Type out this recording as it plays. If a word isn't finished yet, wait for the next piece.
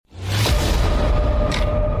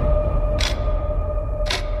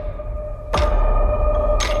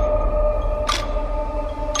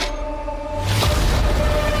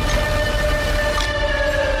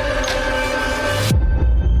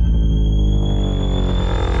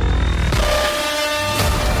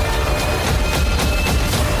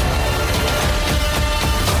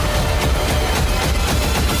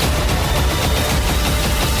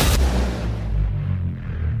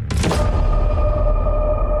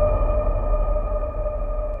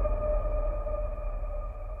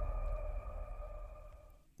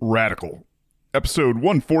Radical. Episode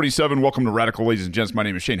 147. Welcome to Radical, ladies and gents. My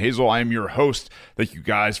name is Shane Hazel. I am your host. Thank you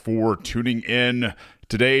guys for tuning in.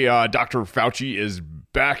 Today, Dr. Fauci is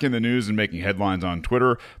back in the news and making headlines on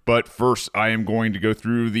Twitter. But first, I am going to go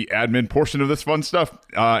through the admin portion of this fun stuff.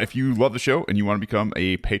 If you love the show and you want to become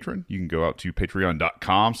a patron, you can go out to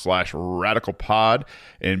patreon.com/radicalpod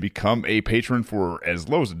and become a patron for as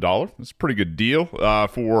low as $1. That's a pretty good deal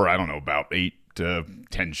for, I don't know, about 8 to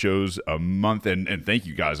 10 shows a month, and thank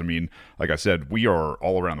you guys. I mean, like I said, we are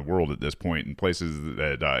all around the world at this point in places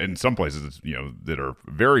that in some places, you know, that are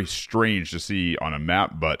very strange to see on a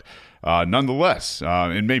map, but nonetheless,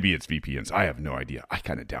 and maybe it's VPNs, I have no idea, I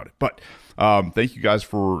kind of doubt it, but thank you guys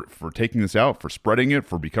for taking this out, for spreading it,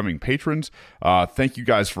 for becoming patrons. Thank you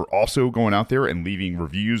guys for also going out there and leaving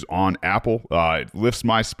reviews on Apple. It lifts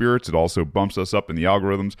my spirits. It also bumps us up in the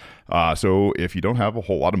algorithms. So if you don't have a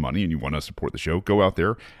whole lot of money and you want to support the show, go out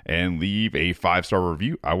there and leave a 5-star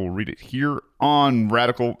review. I will read it here on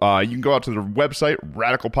Radical. You can go out to their website,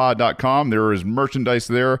 radicalpod.com. There is merchandise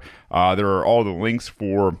there. There are all the links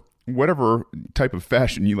for whatever type of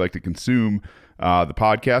fashion you like to consume the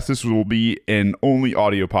podcast. This will be an only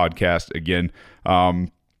audio podcast again.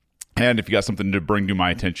 And if you got something to bring to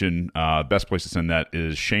my attention, best place to send that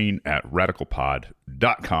is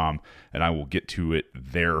shane@radicalpod.com, and I will get to it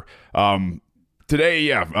there.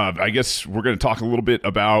 Today, I guess we're going to talk a little bit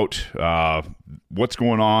about what's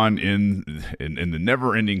going on in the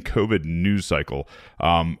never-ending COVID news cycle.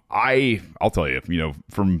 I'll tell you,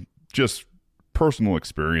 from just personal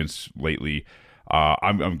experience lately,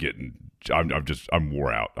 I'm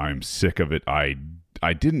wore out. I'm sick of it. I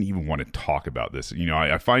didn't even want to talk about this.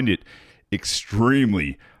 I find it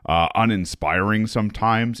extremely uninspiring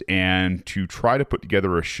sometimes, and to try to put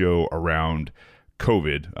together a show around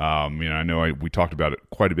COVID. I know we talked about it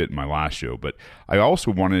quite a bit in my last show, but I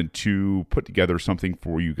also wanted to put together something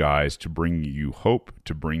for you guys to bring you hope,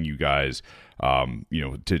 to bring you guys,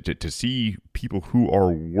 to see people who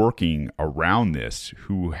are working around this,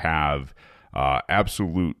 who have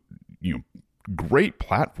absolute, great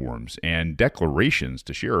platforms and declarations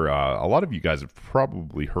to share. A lot of you guys have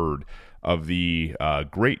probably heard of the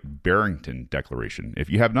Great Barrington Declaration. If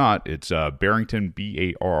you have not, it's Barrington,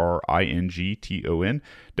 Barrington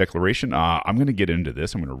Declaration. I'm going to get into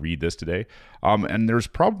this. I'm going to read this today. And there's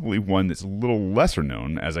probably one that's a little lesser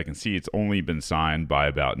known. As I can see, it's only been signed by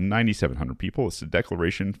about 9,700 people. It's a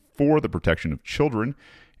declaration for the protection of children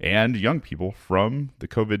and young people from the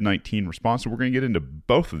COVID-19 response. So we're going to get into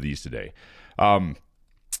both of these today.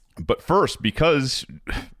 But first, because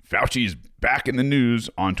Fauci is back in the news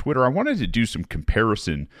on Twitter, I wanted to do some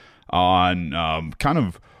comparison on kind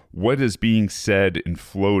of what is being said and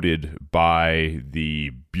floated by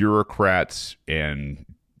the bureaucrats and,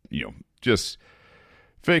 just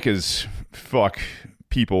fake as fuck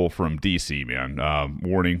people from DC, man.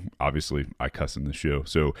 Warning, obviously, I cuss in the show.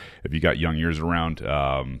 So if you got young ears around,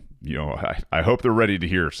 I hope they're ready to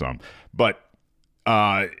hear some. But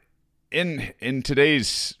in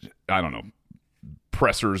today's,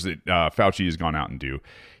 pressers that Fauci has gone out and do,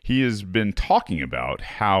 he has been talking about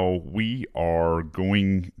how we are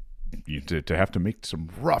going to have to make some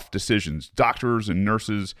rough decisions. Doctors and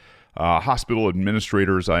nurses, hospital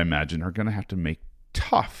administrators, I imagine, are going to have to make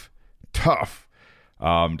tough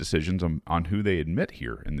decisions on who they admit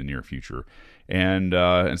here in the near future. And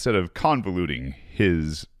instead of convoluting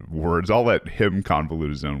his words, I'll let him convolute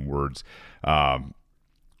his own words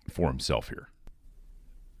for himself here.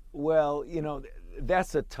 Well,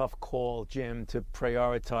 that's a tough call, Jim, to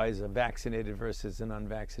prioritize a vaccinated versus an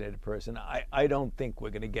unvaccinated person. I don't think we're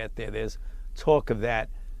going to get there. There's talk of that.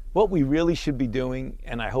 What we really should be doing,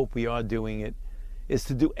 and I hope we are doing it, is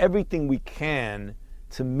to do everything we can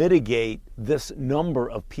to mitigate this number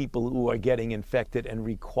of people who are getting infected and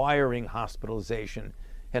requiring hospitalization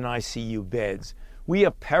and ICU beds. We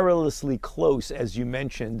are perilously close, as you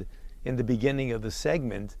mentioned in the beginning of the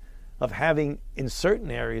segment, of having, in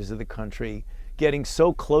certain areas of the country, getting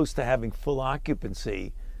so close to having full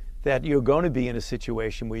occupancy that you're going to be in a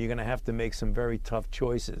situation where you're going to have to make some very tough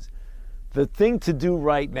choices. The thing to do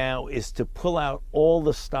right now is to pull out all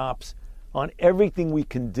the stops on everything we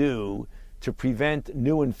can do to prevent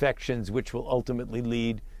new infections, which will ultimately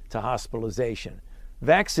lead to hospitalization.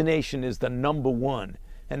 Vaccination is the number one.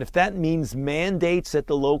 And if that means mandates at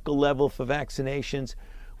the local level for vaccinations,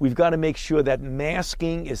 we've got to make sure that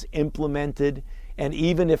masking is implemented. And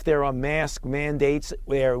even if there are mask mandates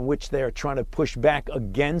which they're trying to push back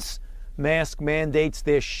against mask mandates,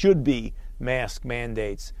 there should be mask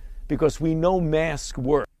mandates because we know masks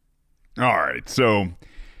work. All right. So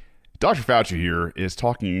Dr. Fauci here is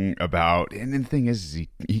talking about, and the thing is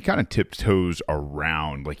he kind of tiptoes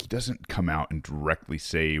around, like he doesn't come out and directly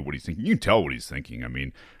say what he's thinking. You can tell what he's thinking. I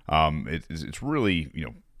mean, it's really,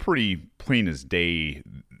 pretty plain as day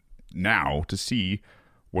now to see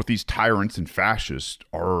what these tyrants and fascists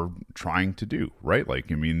are trying to do, right?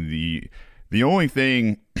 Like, I mean, the only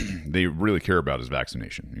thing they really care about is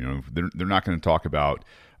vaccination. They're not going to talk about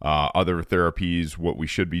other therapies, what we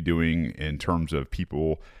should be doing in terms of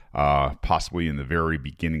people possibly in the very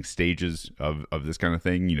beginning stages of this kind of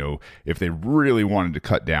thing. If they really wanted to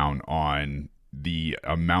cut down on the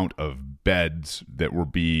amount of beds that were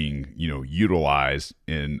being, utilized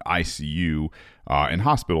in ICU and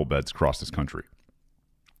hospital beds across this country,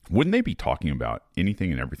 wouldn't they be talking about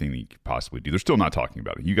anything and everything that you could possibly do? They're still not talking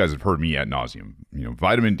about it. You guys have heard me ad nauseum.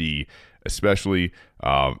 Vitamin D, especially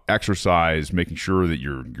exercise, making sure that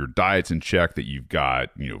your diet's in check, that you've got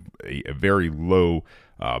a very low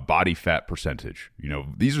body fat percentage.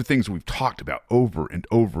 These are things we've talked about over and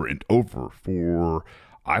over and over for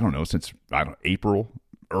since April,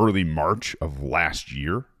 early March of last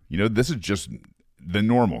year. This is just the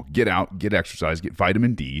normal. Get out, get exercise, get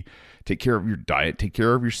vitamin D, take care of your diet, take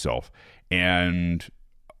care of yourself. And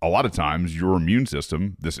a lot of times your immune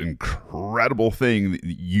system, this incredible thing that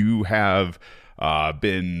you have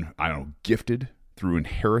been, gifted through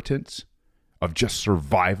inheritance of just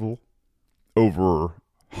survival over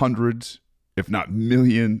hundreds, if not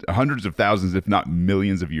millions, hundreds of thousands, if not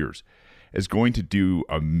millions of years, is going to do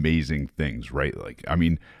amazing things, right? Like, I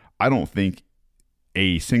mean, I don't think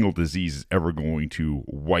a single disease is ever going to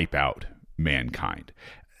wipe out mankind,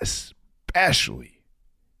 especially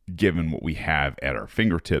given what we have at our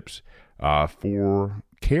fingertips for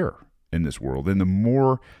care in this world. And the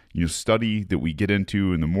more study that we get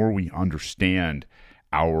into, and the more we understand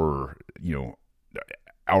our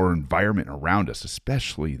environment around us,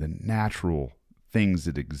 especially the natural things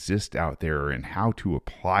that exist out there and how to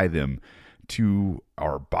apply them to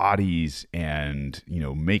our bodies and,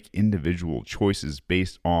 make individual choices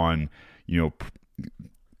based on,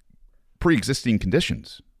 pre-existing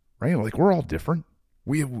conditions, right? Like, we're all different.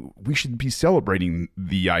 We should be celebrating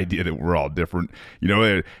the idea that we're all different,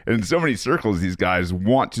 and in so many circles, these guys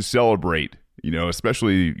want to celebrate,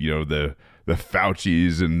 especially, the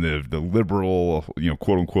Faucis and the liberal,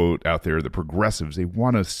 quote unquote out there, the progressives. They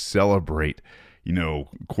want to celebrate,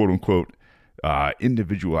 quote unquote,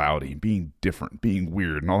 individuality, being different, being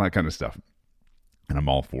weird, and all that kind of stuff. And I'm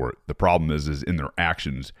all for it. The problem is in their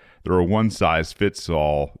actions, they're a one size fits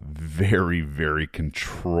all, very, very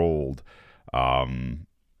controlled,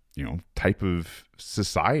 type of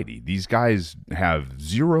society. These guys have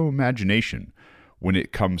zero imagination when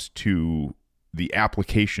it comes to the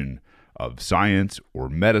application of science or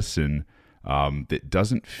medicine that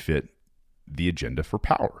doesn't fit the agenda for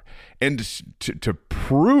power. And to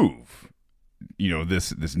prove,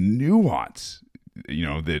 this nuance,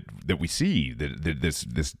 that we see, that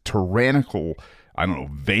this tyrannical,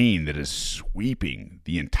 vein that is sweeping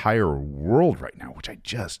the entire world right now, which I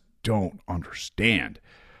just don't understand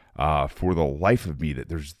for the life of me, that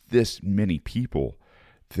there's this many people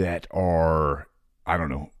that are,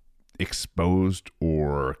 exposed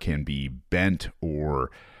or can be bent or,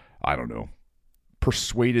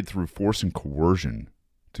 persuaded through force and coercion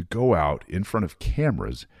to go out in front of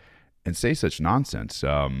cameras and say such nonsense,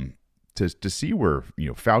 to see where,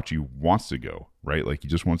 Fauci wants to go, right? Like, he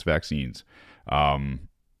just wants vaccines. I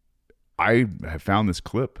have found this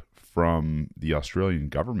clip from the Australian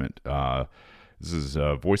government. This is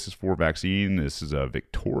Voices for Vaccine. This is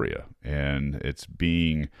Victoria, and it's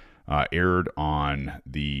being aired on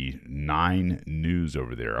the 9 News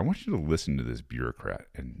over there. I want you to listen to this bureaucrat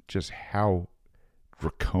and just how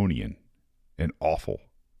draconian and awful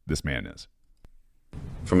this man is.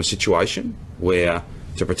 From a situation where,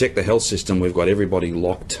 to protect the health system, we've got everybody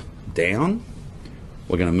locked down,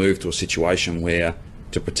 we're going to move to a situation where,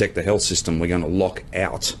 to protect the health system, we're going to lock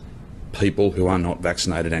out people who are not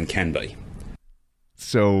vaccinated and can be.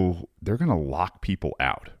 So they're going to lock people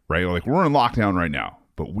out, right? Like, we're in lockdown right now,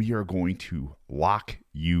 but we are going to lock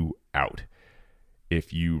you out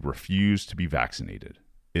if you refuse to be vaccinated,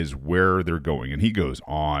 is where they're going. And he goes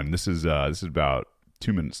on. This is about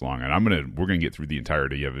 2 minutes long, and we're gonna get through the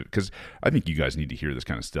entirety of it because I think you guys need to hear this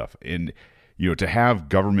kind of stuff. And to have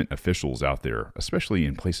government officials out there, especially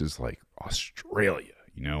in places like Australia,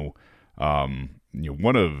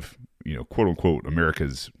 one of quote unquote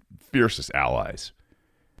America's fiercest allies,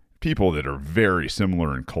 people that are very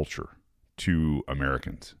similar in culture to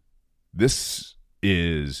Americans. This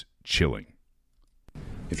is chilling.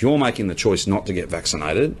 If you're making the choice not to get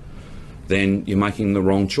vaccinated, then you're making the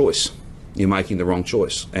wrong choice. You're making the wrong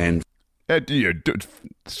choice. And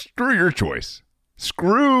Screw your choice.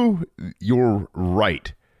 Screw your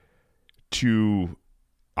right to,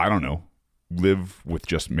 I don't know, live with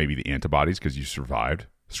just maybe the antibodies because you survived.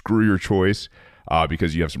 Screw your choice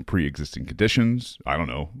because you have some pre-existing conditions. I don't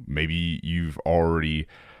know. Maybe you've already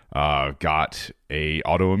got a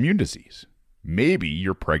autoimmune disease. Maybe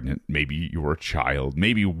you're pregnant. Maybe you're a child.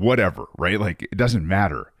 Maybe whatever, right? Like, it doesn't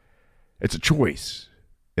matter. It's a choice.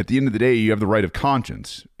 At the end of the day, you have the right of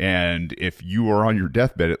conscience. And if you are on your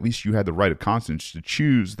deathbed, at least you had the right of conscience to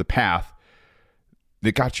choose the path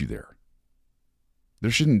that got you there.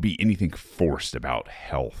 There shouldn't be anything forced about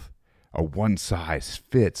health. A one size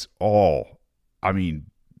fits all. I mean,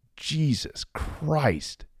 Jesus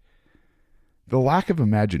Christ. The lack of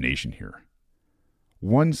imagination here.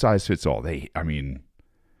 One size fits all. They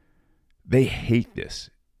hate this.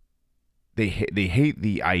 They hate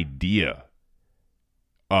the idea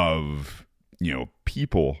of,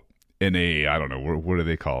 people in a, I don't know, what do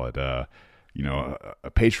they call it? A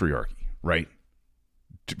patriarchy, right?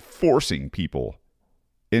 Forcing people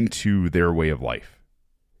into their way of life.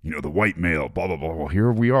 The white male, blah, blah, blah. Well,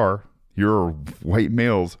 here we are. Here are white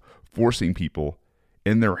males forcing people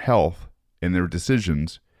in their health and their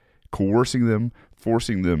decisions, coercing them,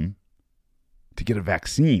 forcing them to get a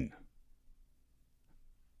vaccine.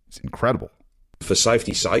 It's incredible. For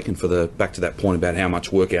safety's sake, and back to that point about how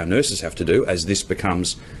much work our nurses have to do, as this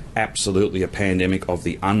becomes absolutely a pandemic of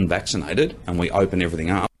the unvaccinated and we open everything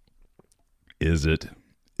up. Is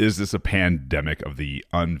this a pandemic of the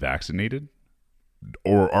unvaccinated?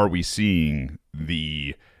 Or are we seeing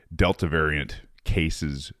the Delta variant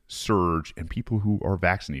cases surge and people who are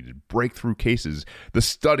vaccinated, breakthrough cases? The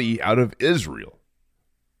study out of Israel,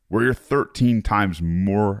 where you're 13 times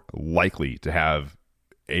more likely to have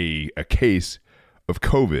a case of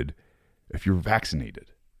COVID if you're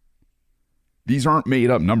vaccinated. These aren't made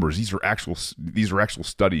up numbers. These are actual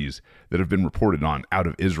studies that have been reported on out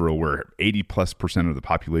of Israel, where 80+% of the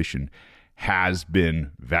population has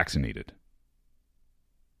been vaccinated.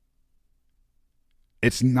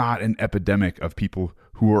 It's not an epidemic of people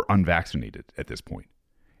who are unvaccinated at this point.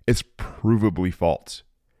 It's provably false.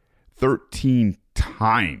 13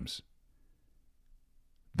 times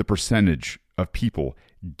the percentage of people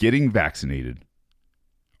getting vaccinated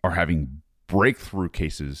are having breakthrough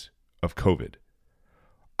cases of COVID.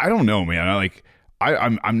 I don't know, man.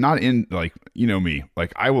 I'm not in, me.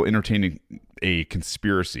 I will entertain a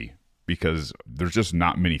conspiracy because there's just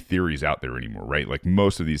not many theories out there anymore, right? Like,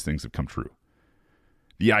 most of these things have come true.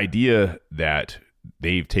 The idea that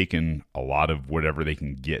they've taken a lot of whatever they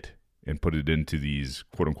can get and put it into these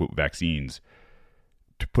quote unquote vaccines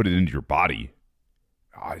to put it into your body,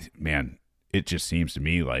 man, it just seems to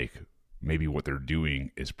me like maybe what they're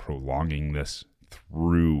doing is prolonging this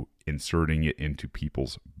through inserting it into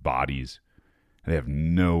people's bodies. They have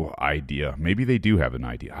no idea. Maybe they do have an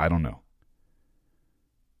idea. I don't know.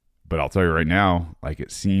 But I'll tell you right now,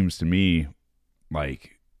 it seems to me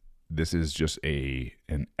like this is just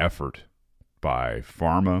an effort by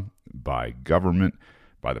pharma, by government,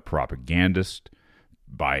 by the propagandist,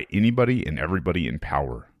 by anybody and everybody in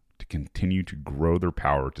power to continue to grow their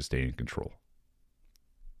power to stay in control.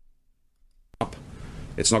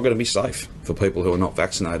 It's not going to be safe for people who are not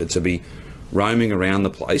vaccinated to be roaming around the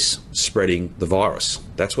place spreading the virus.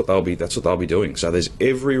 That's what they'll be doing. So there's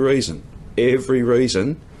every reason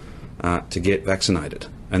to get vaccinated.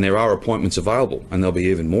 And there are appointments available, and there'll be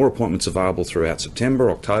even more appointments available throughout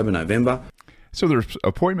September, October, November. So there's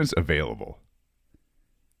appointments available.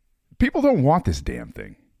 People don't want this damn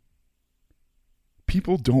thing.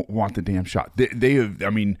 People don't want the damn shot.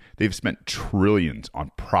 They've spent trillions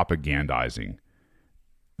on propagandizing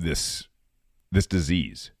this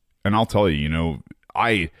disease. And I'll tell you,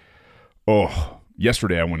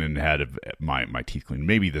 yesterday I went in and had my teeth cleaned.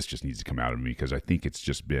 Maybe this just needs to come out of me because I think it's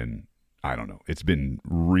just been, I don't know, it's been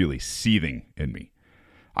really seething in me.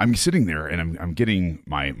 I'm sitting there and I'm getting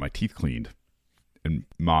my teeth cleaned. And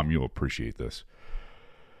Mom, you'll appreciate this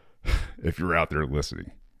if you're out there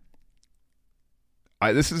listening.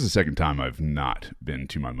 This is the second time I've not been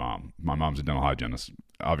to my mom. My mom's a dental hygienist.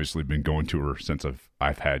 Obviously been going to her since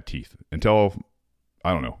I've had teeth. Until,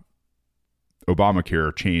 I don't know,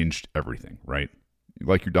 Obamacare changed everything, right?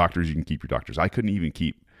 Like your doctors, you can keep your doctors. I couldn't even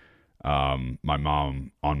keep my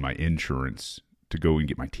mom on my insurance to go and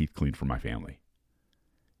get my teeth cleaned for my family.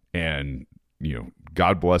 And,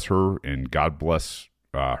 God bless her and God bless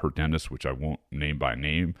her dentist, which I won't name by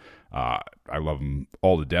name. I love them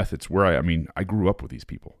all to death. It's where I grew up with these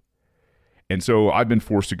people. And so I've been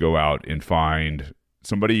forced to go out and find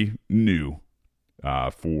somebody new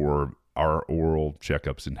for our oral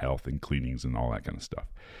checkups and health and cleanings and all that kind of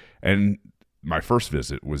stuff. And my first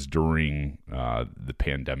visit was during the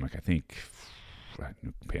pandemic, I think,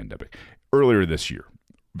 earlier this year,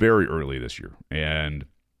 very early this year. And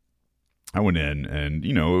I went in and,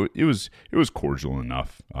 it was cordial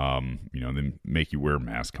enough. They make you wear a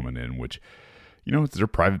mask coming in, which, it's their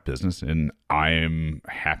private business. And I am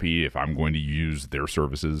happy if I'm going to use their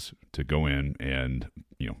services to go in and,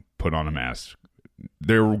 put on a mask.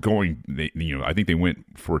 I think they went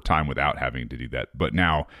for a time without having to do that. But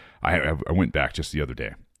now I went back just the other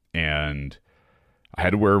day and I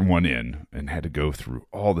had to wear one in and had to go through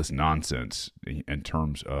all this nonsense in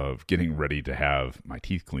terms of getting ready to have my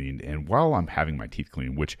teeth cleaned. And while I'm having my teeth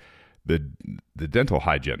cleaned, which the dental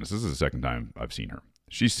hygienist, this is the second time I've seen her,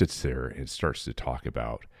 she sits there and starts to talk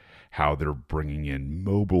about how they're bringing in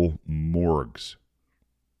mobile morgues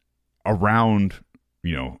around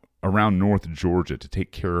North Georgia to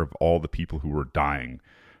take care of all the people who are dying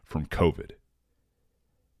from COVID.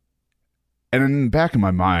 And in the back of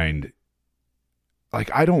my mind,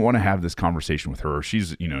 I don't want to have this conversation with her.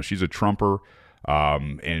 She's a Trumper,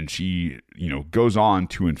 and she, goes on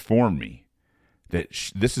to inform me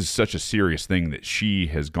that this is such a serious thing that she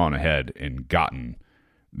has gone ahead and gotten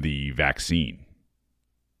the vaccine,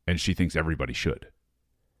 and she thinks everybody should.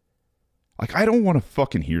 I don't want to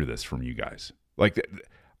fucking hear this from you guys.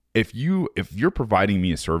 If you're providing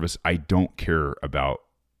me a service, I don't care about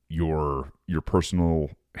your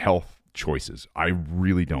personal health choices. I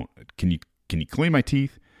really don't. Can you clean my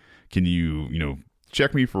teeth? Can you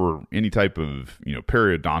check me for any type of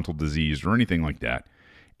periodontal disease or anything like that?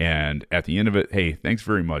 And at the end of it, hey, thanks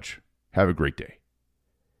very much. Have a great day.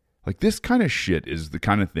 This kind of shit is the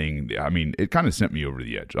kind of thing. I mean, it kind of sent me over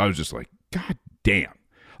the edge. I was just like, God damn.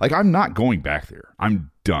 I'm not going back there.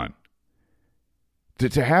 I'm done.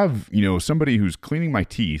 To have, somebody who's cleaning my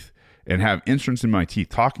teeth and have instruments in my teeth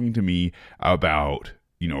talking to me about,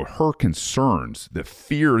 her concerns, the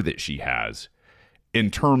fear that she has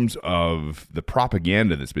in terms of the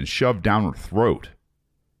propaganda that's been shoved down her throat.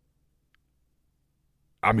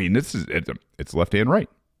 I mean, it's left and right.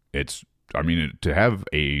 To have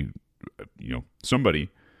somebody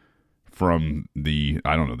from the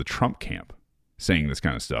Trump camp saying this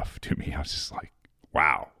kind of stuff to me, I was just like,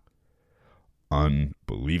 wow.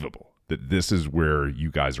 Unbelievable that this is where you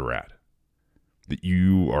guys are at, that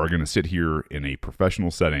you are going to sit here in a professional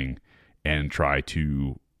setting and try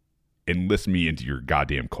to enlist me into your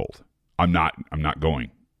goddamn cult. I'm not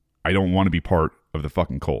going. I don't want to be part of the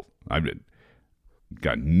fucking cult. I've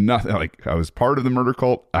got nothing. I was part of the murder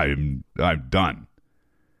cult. I'm done.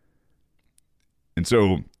 And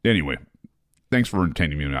so anyway, thanks for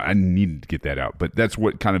entertaining me. I needed to get that out, but that's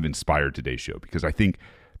what kind of inspired today's show, because I think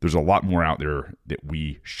there's a lot more out there that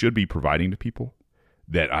we should be providing to people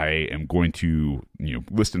that I am going to,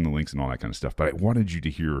 list in the links and all that kind of stuff. But I wanted you to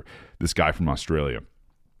hear this guy from Australia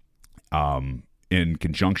in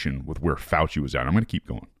conjunction with where Fauci was at. I'm going to keep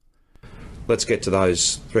going. Let's get to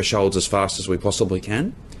those thresholds as fast as we possibly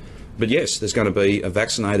can. But yes, there's going to be a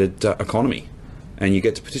vaccinated economy, and you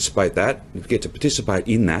get to participate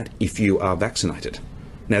in that if you are vaccinated.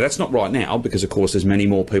 Now, that's not right now because, of course, there's many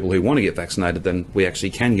more people who want to get vaccinated than we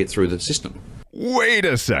actually can get through the system. Wait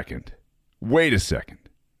a second.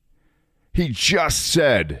 He just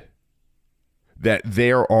said that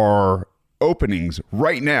there are openings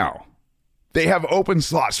right now. They have open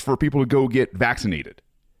slots for people to go get vaccinated.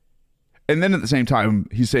 And then at the same time,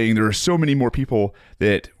 he's saying there are so many more people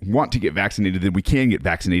that want to get vaccinated than we can get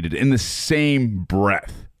vaccinated in the same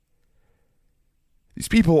breath. These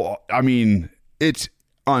people, it's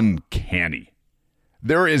uncanny.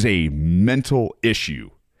 There is a mental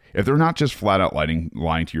issue. If they're not just flat out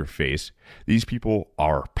lying to your face, these people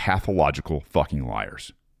are pathological fucking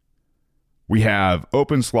liars. We have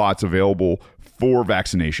open slots available for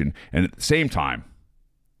vaccination, and at the same time,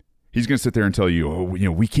 he's going to sit there and tell you,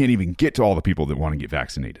 we can't even get to all the people that want to get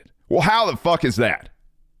vaccinated. Well, how the fuck is that?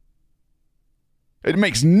 It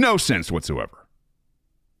makes no sense whatsoever.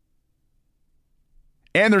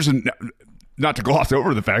 And there's not to gloss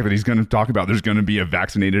over the fact that he's going to talk about there's going to be a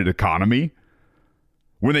vaccinated economy.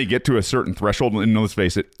 When they get to a certain threshold, and let's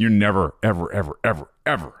face it, you're never, ever, ever, ever,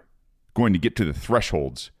 ever going to get to the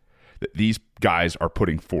thresholds that these guys are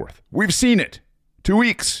putting forth. We've seen it. 2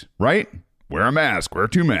 weeks, right? Wear a mask, wear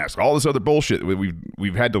 2 masks, all this other bullshit that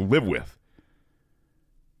we've had to live with.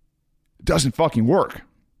 It doesn't fucking work.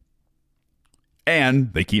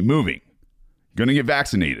 And they keep moving. Gonna get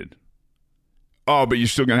vaccinated. Oh, but you're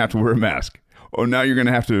still gonna have to wear a mask. Oh, now you're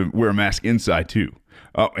gonna have to wear a mask inside too.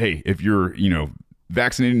 Oh, hey, if you're,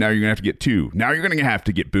 vaccinated, now you're going to have to get 2. Now you're going to have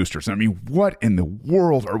to get boosters. I mean, what in the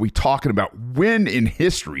world are we talking about? When in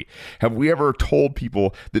history have we ever told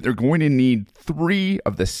people that they're going to need 3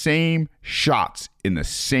 of the same shots in the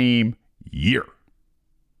same year?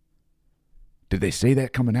 Did they say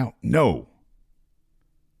that coming out? No.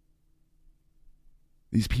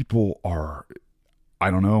 These people are, I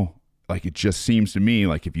don't know. Like, it just seems to me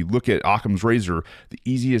like if you look at Occam's razor, the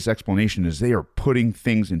easiest explanation is they are putting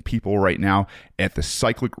things in people right now at the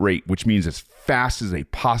cyclic rate, which means as fast as they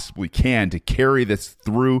possibly can to carry this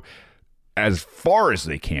through as far as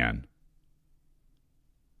they can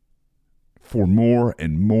for more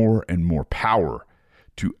and more and more power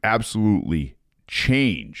to absolutely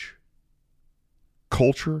change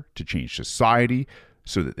culture, to change society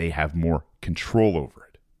so that they have more control over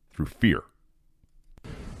it through fear.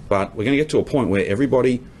 But we're going to get to a point where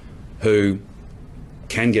everybody who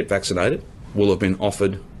can get vaccinated will have been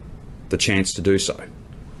offered the chance to do so.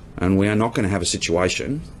 And we are not going to have a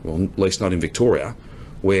situation, well, at least not in Victoria,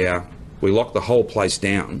 where we lock the whole place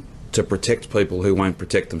down to protect people who won't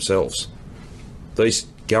protect themselves. These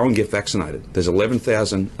go and get vaccinated. There's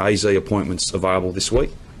 11,000 AZ appointments available this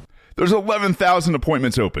week. There's 11,000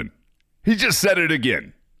 appointments open. He just said it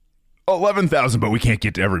again. 11,000, but we can't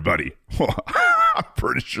get to everybody. I'm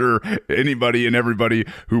pretty sure anybody and everybody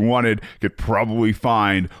who wanted could probably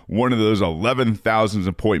find one of those 11,000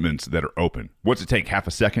 appointments that are open. What's it take, half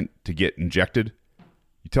a second to get injected?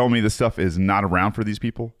 You telling me this stuff is not around for these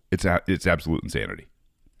people? It's absolute insanity.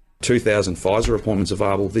 2,000 Pfizer appointments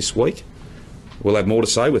available this week. We'll have more to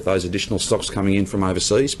say with those additional stocks coming in from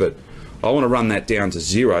overseas, but I want to run that down to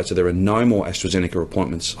 0 so there are no more AstraZeneca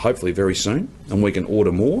appointments, hopefully very soon, and we can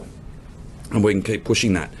order more and we can keep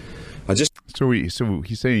pushing that. So he's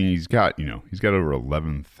saying he's got over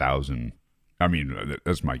 11,000. I mean,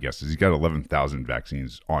 that's my guess. Is he's got 11,000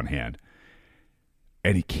 vaccines on hand,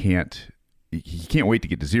 and he can't wait to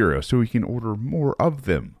get to 0 so he can order more of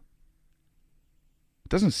them. It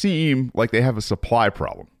doesn't seem like they have a supply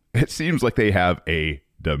problem. It seems like they have a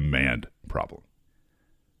demand problem.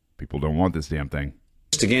 People don't want this damn thing.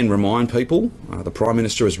 Just again, remind people, the Prime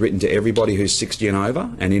Minister has written to everybody who's 60 and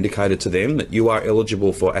over and indicated to them that you are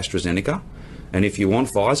eligible for AstraZeneca. And if you want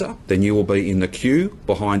Pfizer, then you will be in the queue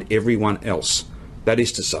behind everyone else. That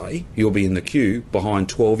is to say, you'll be in the queue behind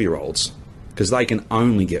 12-year-olds because they can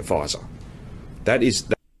only get Pfizer.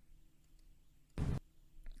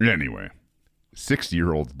 Anyway,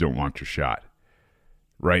 60-year-olds don't want your shot,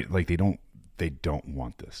 right? Like they don't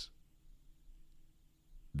want this.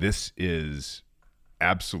 This is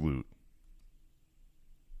absolute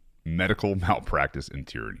medical malpractice and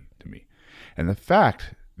tyranny to me. And the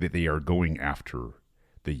fact that they are going after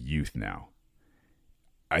the youth now,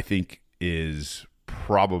 I think is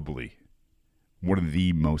probably one of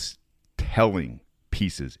the most telling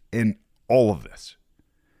pieces in all of this.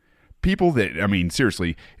 People that, I mean,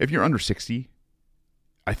 seriously, if you're under 60,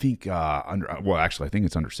 I think I think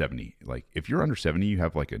it's under 70. Like if you're under 70, you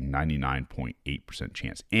have like a 99.8%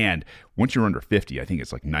 chance. And once you're under 50, I think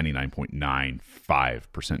it's like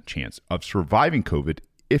 99.95% chance of surviving COVID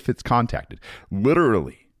if it's contacted.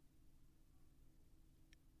 Literally,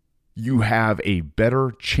 you have a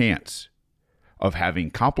better chance of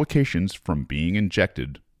having complications from being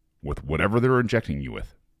injected with whatever they're injecting you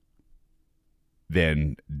with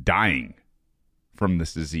than dying from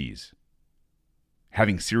this disease,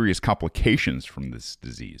 having serious complications from this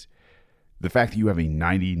disease. The fact that you have a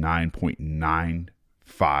 99.95%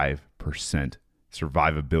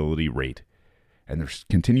 survivability rate, and they're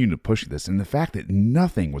continuing to push this, and the fact that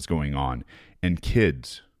nothing was going on in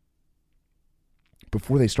kids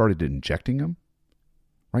before they started injecting them,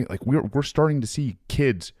 right? Like we're starting to see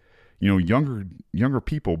kids, younger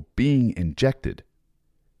people being injected.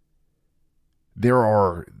 There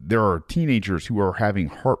are teenagers who are having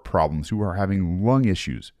heart problems, who are having lung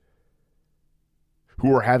issues,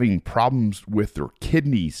 who are having problems with their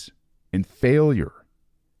kidneys and failure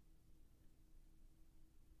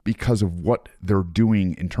because of what they're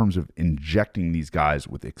doing in terms of injecting these guys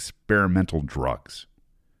with experimental drugs.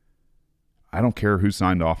 I don't care who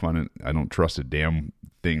signed off on it. I don't trust a damn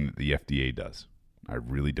thing that the FDA does. I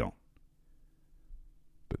really don't.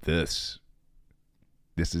 But this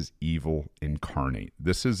is evil incarnate.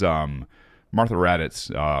 This is Martha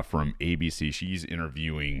Raddatz from ABC. She's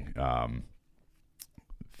interviewing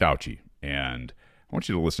Fauci, and I want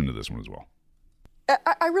you to listen to this one as well.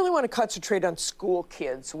 I really want to concentrate on school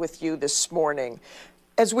kids with you this morning.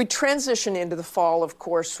 As we transition into the fall, of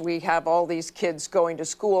course, we have all these kids going to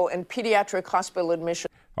school and pediatric hospital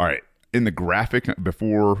admission. All right. in the graphic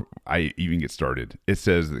before I even get started, it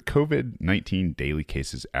says that COVID-19 daily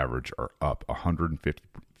cases average are up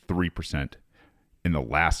 153% in the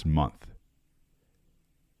last month.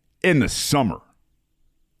 In the summer.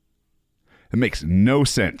 It makes no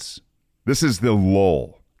sense. This is the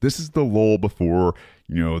lull. This is the lull before,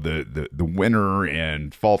 the winter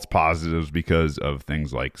and false positives because of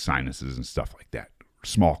things like sinuses and stuff like that.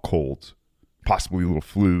 Small colds, possibly little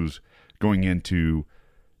flus going into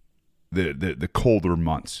the colder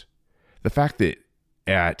months. The fact that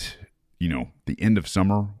at, the end of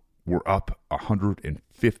summer, we're up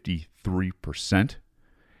 153%,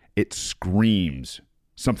 it screams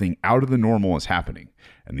something out of the normal is happening.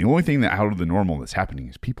 And the only thing that out of the normal that's happening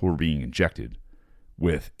is people are being injected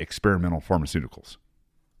with experimental pharmaceuticals.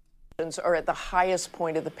 Are at the highest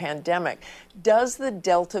point of the pandemic. Does the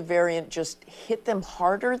Delta variant just hit them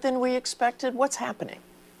harder than we expected? What's happening?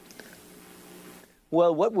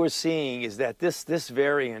 Well, what we're seeing is that this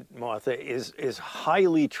variant, Martha, is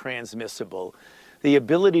highly transmissible. The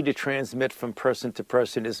ability to transmit from person to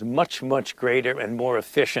person is much, much greater and more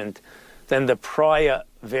efficient than the prior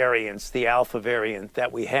variants, the Alpha variant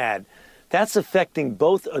that we had. That's affecting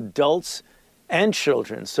both adults and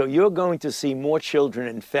children. So you're going to see more children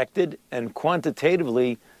infected, and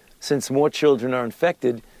quantitatively, since more children are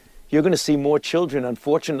infected, you're going to see more children,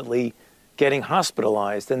 unfortunately, getting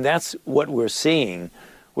hospitalized. And that's what we're seeing.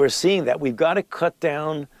 We're seeing that we've got to cut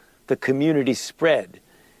down the community spread.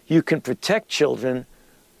 You can protect children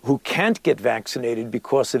who can't get vaccinated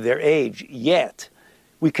because of their age, yet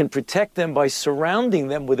we can protect them by surrounding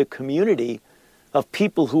them with a community of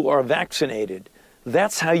people who are vaccinated.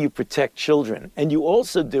 That's how you protect children. And you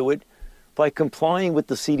also do it by complying with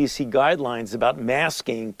the CDC guidelines about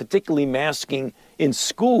masking, particularly masking in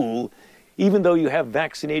school. Even though you have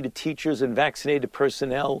vaccinated teachers and vaccinated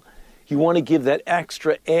personnel, you want to give that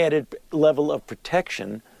extra added level of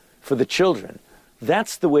protection for the children.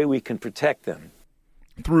 That's the way we can protect them.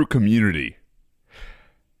 Through community.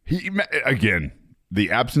 Again,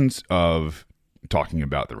 the absence of talking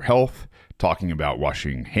about their health, talking about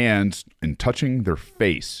washing hands and touching their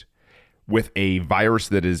face with a virus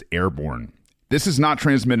that is airborne. This is not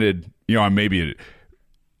transmitted, maybe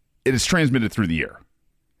it is transmitted through the air.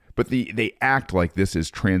 But they act like this is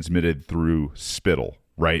transmitted through spittle,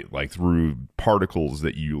 right? Like through particles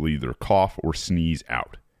that you either cough or sneeze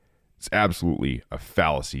out. It's absolutely a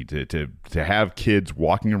fallacy to have kids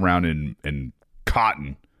walking around in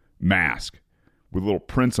cotton mask with little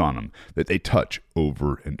prints on them that they touch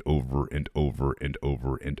over and over and over and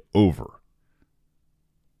over and over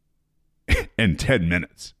in 10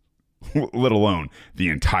 minutes, let alone the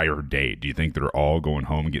entire day. Do you think they're all going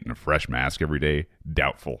home and getting a fresh mask every day?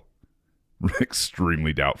 Doubtful.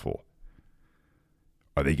 Extremely doubtful.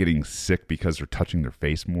 Are they getting sick because they're touching their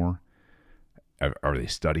face more? Are they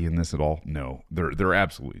studying this at all? No, they're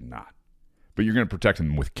absolutely not. But you're going to protect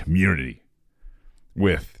them with community,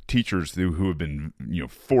 with teachers who have been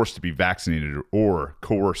forced to be vaccinated or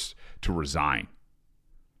coerced to resign.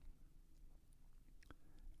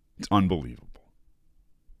 It's unbelievable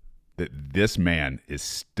that this man is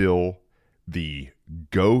still the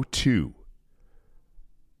go-to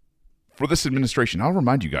for this administration. I'll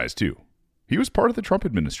remind you guys too, he was part of the Trump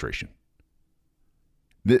administration.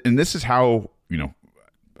 And this is how,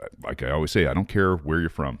 like I always say, I don't care where you're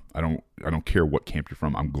from. I don't care what camp you're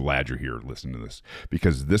from. I'm glad you're here listening to this,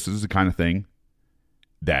 because this is the kind of thing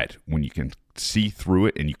that when you can see through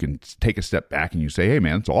it and you can take a step back and you say, hey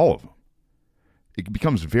man, it's all of them. It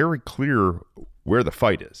becomes very clear where the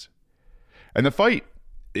fight is. And the fight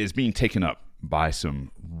is being taken up by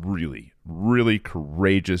some really, really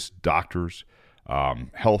courageous doctors,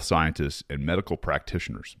 health scientists, and medical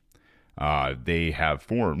practitioners. They have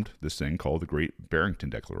formed this thing called the Great Barrington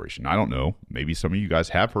Declaration. I don't know. Maybe some of you guys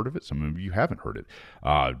have heard of it. Some of you haven't heard it.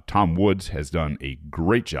 Tom Woods has done a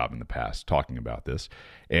great job in the past talking about this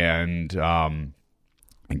and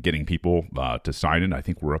getting people to sign it. I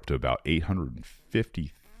think we're up to about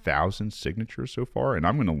 850,000 signatures so far, and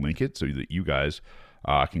I'm going to link it so that you guys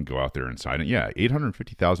can go out there and sign it. Yeah,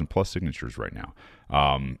 850,000 plus signatures right now.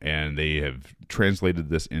 And they have translated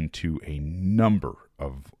this into a number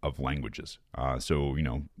of languages. So,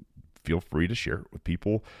 feel free to share it with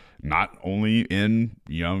people, not only in,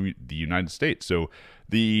 the United States. So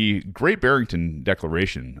the Great Barrington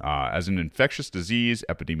Declaration, as an infectious disease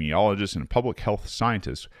epidemiologist and a public health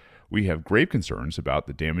scientist, we have grave concerns about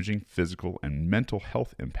the damaging physical and mental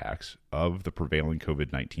health impacts of the prevailing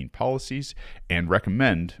COVID-19 policies and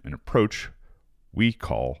recommend an approach we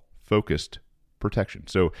call focused protection.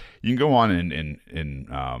 So you can go on and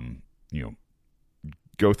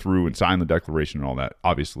go through and sign the declaration and all that,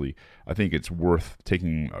 obviously, I think it's worth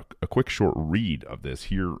taking a quick short read of this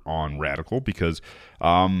here on Radical, because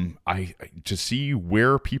to see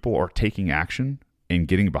where people are taking action and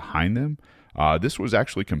getting behind them. This was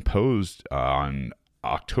actually composed on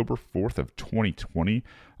October 4th of 2020.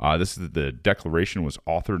 The declaration was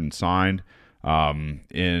authored and signed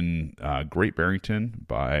in Great Barrington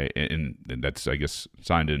and that's, I guess,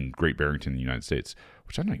 signed in Great Barrington, the United States,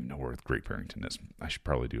 which I don't even know where Great Barrington is. I should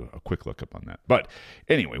probably do a quick look up on that. But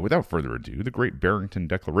anyway, without further ado, the Great Barrington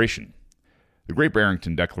Declaration. The Great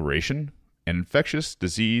Barrington Declaration. An infectious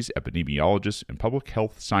disease epidemiologist and public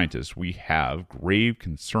health scientist, we have grave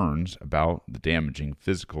concerns about the damaging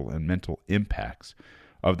physical and mental impacts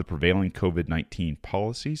of the prevailing COVID-19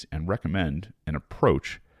 policies and recommend an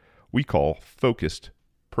approach we call focused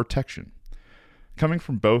protection. Coming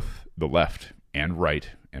from both the left and right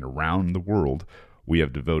and around the world, we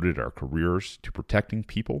have devoted our careers to protecting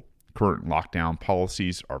people. Current lockdown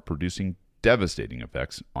policies are producing devastating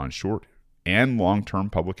effects on short and long-term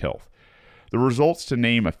public health. The results, to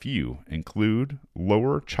name a few, include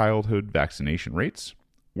lower childhood vaccination rates,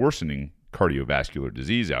 worsening cardiovascular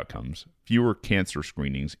disease outcomes, fewer cancer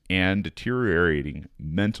screenings, and deteriorating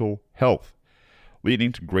mental health,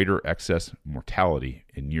 leading to greater excess mortality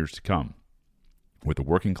in years to come, with the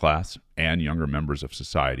working class and younger members of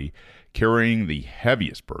society carrying the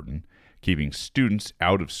heaviest burden. Keeping students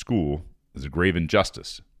out of school is a grave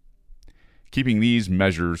injustice. Keeping these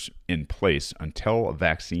measures in place until a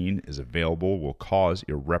vaccine is available will cause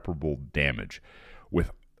irreparable damage,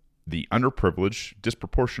 with the underprivileged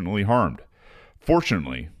disproportionately harmed.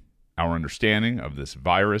 Fortunately, our understanding of this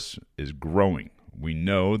virus is growing. We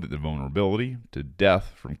know that the vulnerability to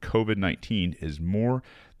death from COVID-19 is more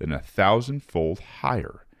than 1,000-fold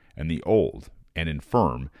higher in the old and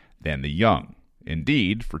infirm than the young.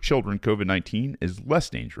 Indeed, for children, COVID-19 is less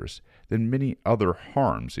dangerous than many other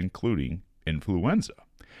harms, including influenza.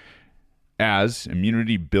 As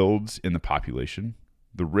immunity builds in the population,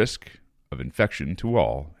 the risk of infection to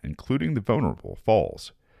all, including the vulnerable,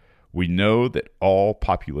 falls. We know that all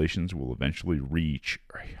populations will eventually reach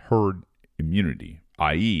herd immunity,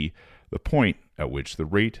 i.e., the point at which the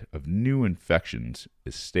rate of new infections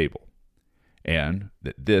is stable, and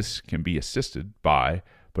that this can be assisted by,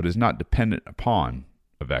 but is not dependent upon,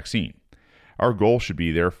 a vaccine. Our goal should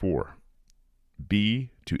be, therefore,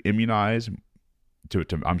 to minimize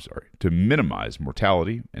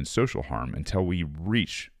mortality and social harm until we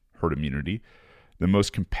reach herd immunity. The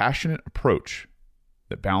most compassionate approach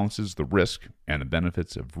that balances the risk and the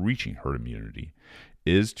benefits of reaching herd immunity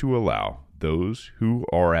is to allow those who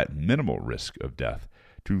are at minimal risk of death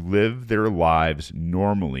to live their lives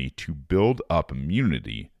normally, to build up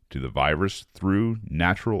immunity to the virus through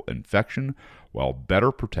natural infection while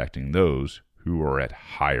better protecting those who are at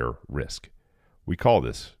higher risk. We call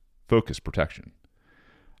this focused protection.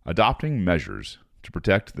 Adopting measures to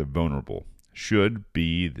protect the vulnerable should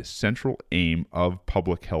be the central aim of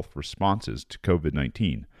public health responses to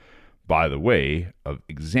COVID-19. By the way of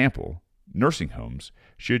example, nursing homes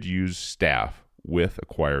should use staff with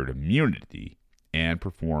acquired immunity and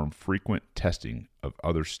perform frequent testing of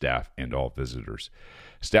other staff and all visitors.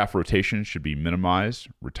 Staff rotation should be minimized.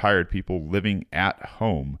 Retired people living at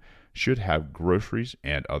home should have groceries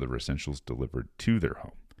and other essentials delivered to their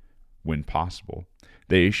home. When possible,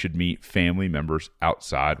 they should meet family members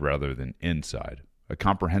outside rather than inside. A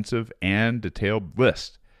comprehensive and detailed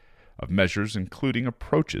list of measures, including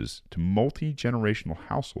approaches to multi-generational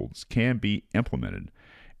households, can be implemented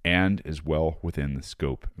and is well within the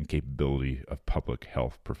scope and capability of public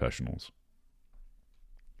health professionals.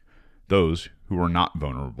 Those who are not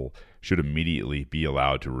vulnerable should immediately be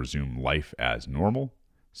allowed to resume life as normal.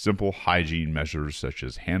 Simple hygiene measures such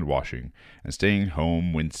as hand washing and staying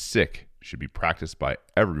home when sick should be practiced by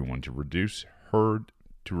everyone to reduce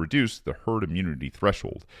the herd immunity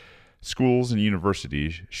threshold. Schools and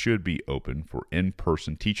universities should be open for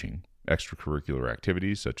in-person teaching. Extracurricular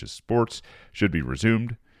activities such as sports should be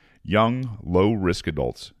resumed. Young, low-risk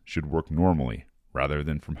adults should work normally rather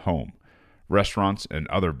than from home. Restaurants and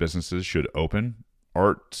other businesses should open.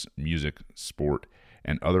 Arts, music, sport,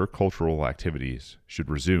 and other cultural activities should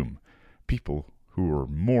resume. People who are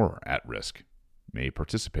more at risk may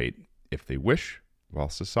participate if they wish, while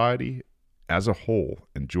society as a whole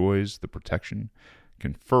enjoys the protection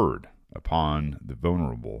conferred upon the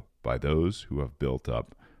vulnerable by those who have built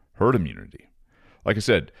up herd immunity. Like I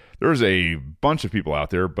said, there's a bunch of people out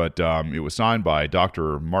there, but it was signed by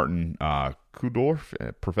Dr. Martin Kudorf,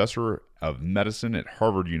 professor of medicine at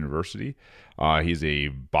Harvard University. He's a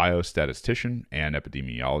biostatistician and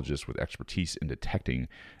epidemiologist with expertise in detecting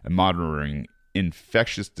and monitoring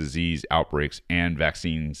infectious disease outbreaks and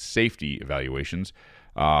vaccine safety evaluations.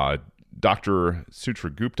 Dr.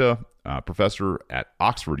 Sutragupta, professor at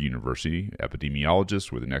Oxford University,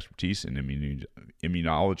 epidemiologist with an expertise in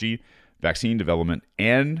immunology, vaccine development,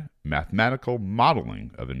 and mathematical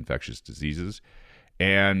modeling of infectious diseases.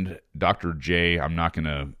 And Dr. JB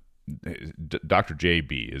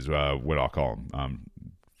is what I'll call him.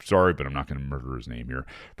 Sorry, but I'm not going to murder his name here.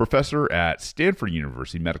 Professor at Stanford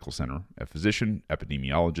University Medical Center, a physician,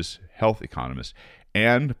 epidemiologist, health economist,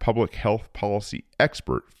 and public health policy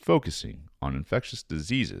expert focusing on infectious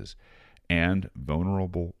diseases and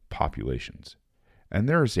vulnerable populations. And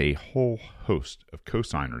there is a whole host of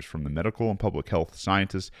co-signers from the medical and public health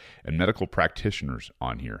scientists and medical practitioners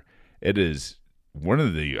on here. It is one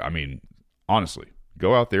of the, honestly,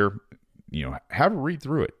 go out there, have a read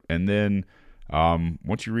through it. And then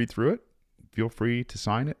once you read through it, feel free to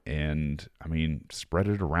sign it and, spread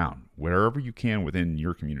it around wherever you can within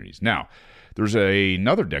your communities. Now, there's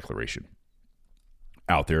another declaration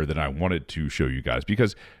out there that I wanted to show you guys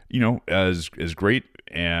because, as great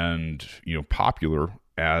and, popular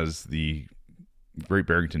as the Great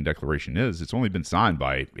Barrington Declaration is, it's only been signed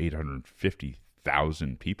by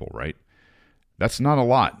 850,000 people, right? That's not a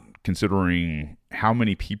lot considering how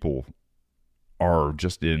many people are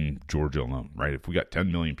just in Georgia alone, right? If we got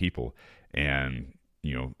 10 million people and,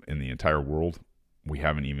 in the entire world, we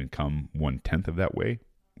haven't even come 1/10 of that way,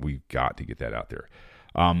 we've got to get that out there.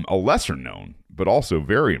 A lesser known, but also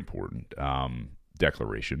very important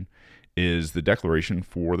declaration is the Declaration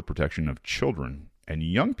for the Protection of Children and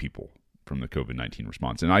Young People from the COVID-19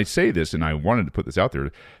 response. And I say this, and I wanted to put this out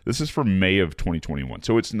there. This is from May of 2021,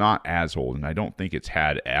 so it's not as old, and I don't think it's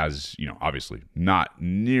had as, obviously not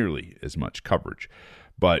nearly as much coverage.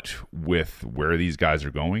 But with where these guys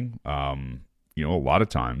are going, a lot of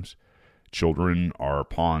times children are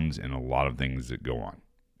pawns in a lot of things that go on.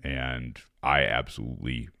 And I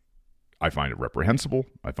find it reprehensible,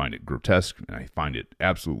 I find it grotesque, and I find it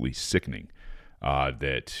absolutely sickening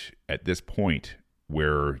that at this point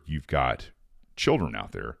where you've got children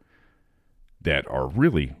out there that are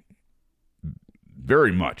really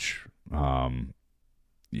very much, going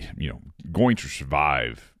to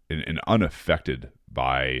survive and unaffected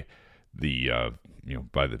by the,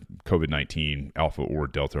 by the COVID-19 Alpha or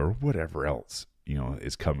Delta or whatever else,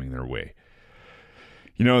 is coming their way.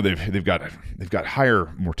 They've got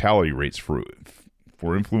higher mortality rates for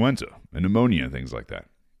influenza and pneumonia and things like that.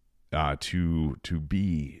 To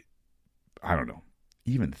be, I don't know,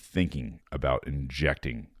 even thinking about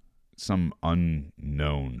injecting some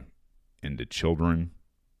unknown into children,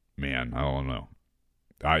 man, I don't know.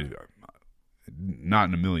 Not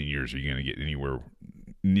in a million years are you going to get anywhere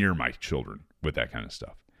near my children with that kind of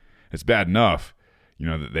stuff. It's bad enough,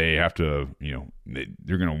 that they have to,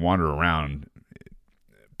 they're going to wander around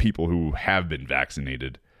people who have been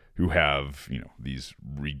vaccinated, who have, these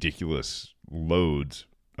ridiculous loads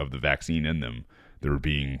of the vaccine in them that are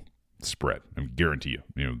being spread. I guarantee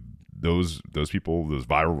you, those people, those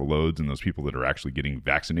viral loads, and those people that are actually getting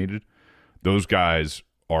vaccinated, those guys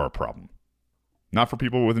are a problem. Not for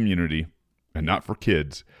people with immunity, and not for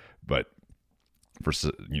kids, but for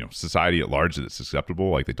society at large that's susceptible.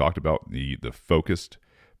 Like they talked about the focused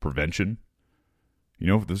prevention.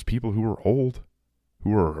 Those people who are old,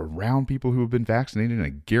 who are around people who have been vaccinated, and I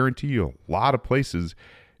guarantee you a lot of places,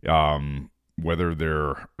 whether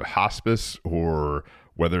they're hospice or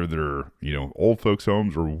whether they're, old folks'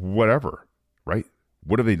 homes or whatever, right?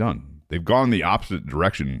 What have they done? They've gone the opposite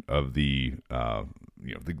direction of the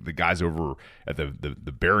guys over at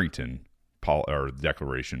the Barrington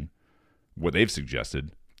Declaration, what they've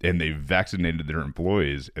suggested, and they've vaccinated their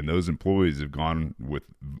employees, and those employees have gone with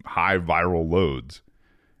high viral loads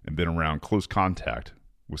and been around close contact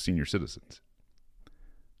with senior citizens.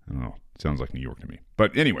 I don't know. Sounds like New York to me.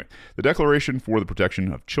 But anyway, the Declaration for the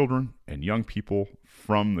Protection of Children and Young People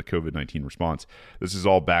from the COVID-19 response. This is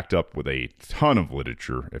all backed up with a ton of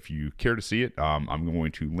literature. If you care to see it, I'm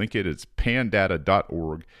going to link it. It's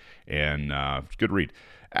pandata.org, and it's a good read.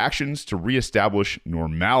 Actions to reestablish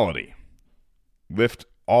normality. Lift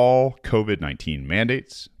all COVID-19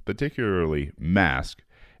 mandates, particularly mask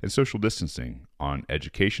and social distancing on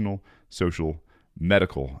educational, social,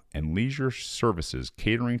 medical, and leisure services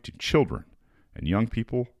catering to children and young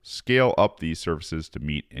people. Scale up these services to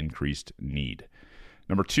meet increased need.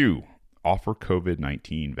 Number 2, offer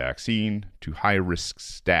COVID-19 vaccine to high-risk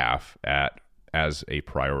staff as a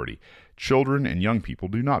priority. Children and young people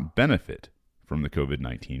do not benefit from the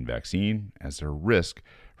COVID-19 vaccine, as their risk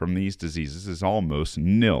from these diseases is almost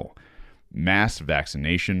nil. Mass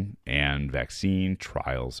vaccination and vaccine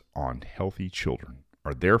trials on healthy children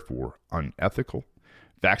are therefore unethical.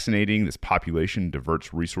 Vaccinating this population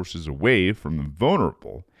diverts resources away from the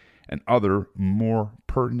vulnerable and other more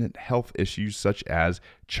pertinent health issues such as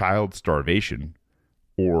child starvation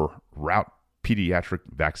or route pediatric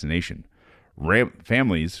vaccination.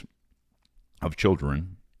 Families of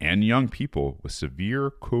children and young people with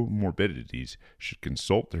severe comorbidities should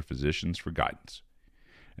consult their physicians for guidance.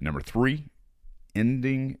 And number 3, end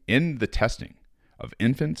the testing of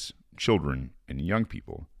infants, children, and young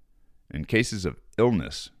people in cases of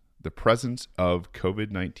illness, the presence of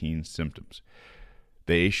COVID-19 symptoms.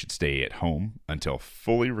 They should stay at home until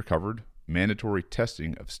fully recovered. Mandatory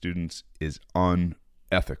testing of students is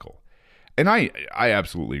unethical. And I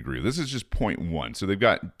absolutely agree. This is just point 1. So they've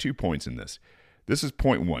got 2 points in this. This is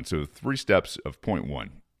point 1. So 3 steps of point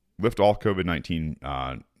 1. Lift all COVID-19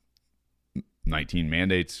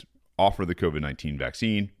 mandates, offer the COVID-19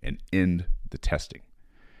 vaccine, and end the testing.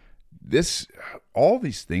 All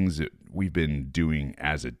these things that we've been doing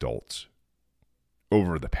as adults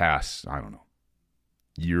over the past,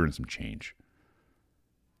 year and some change,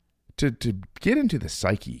 to get into the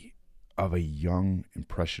psyche of a young,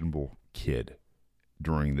 impressionable kid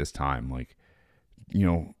during this time,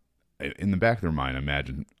 in the back of their mind, I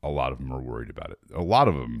imagine a lot of them are worried about it. A lot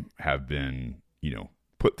of them have been,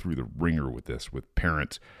 put through the ringer with this, with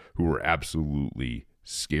parents who are absolutely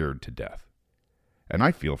scared to death. And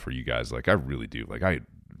I feel for you guys, I really do.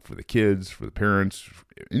 For the kids, for the parents,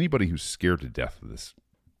 anybody who's scared to death of this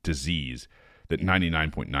disease that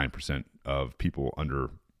 99.9% of people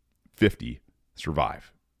under 50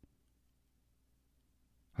 survive.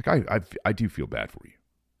 I do feel bad for you.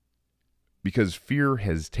 Because fear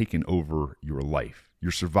has taken over your life.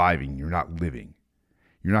 You're surviving. You're not living.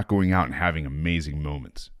 You're not going out and having amazing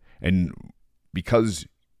moments. And because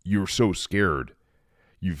you're so scared,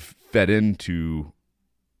 you've fed into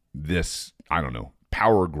this,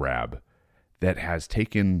 power grab that has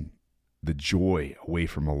taken the joy away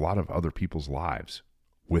from a lot of other people's lives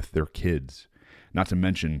with their kids. Not to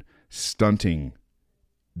mention stunting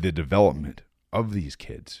the development of these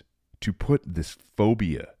kids to put this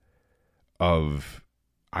phobia of,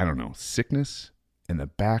 sickness in the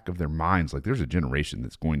back of their minds. There's a generation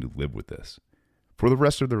that's going to live with this for the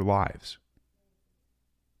rest of their lives.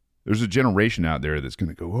 There's a generation out there that's going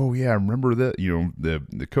to go, oh yeah, remember that,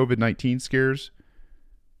 the COVID-19 scares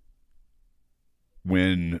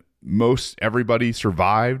when most everybody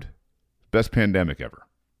survived? Best pandemic ever.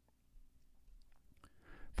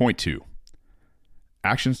 Point 2,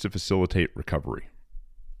 actions to facilitate recovery.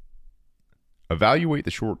 Evaluate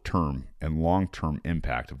the short-term and long-term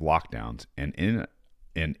impact of lockdowns and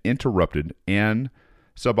interrupted and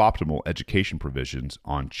suboptimal education provisions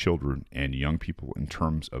on children and young people in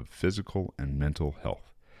terms of physical and mental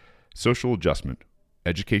health, social adjustment,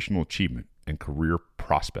 educational achievement, and career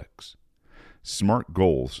prospects. Smart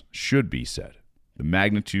goals should be set. The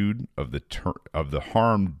magnitude of the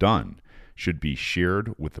harm done should be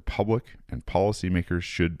shared with the public, and policymakers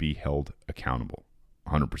should be held accountable.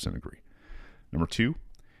 100% agree. Number 2,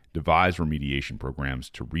 devise remediation programs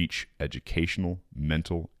to reach educational,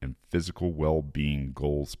 mental, and physical well-being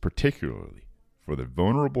goals, particularly for the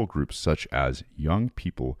vulnerable groups such as young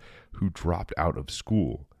people who dropped out of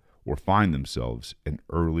school or find themselves in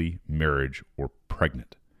early marriage or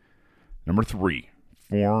pregnant. Number 3,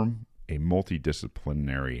 form a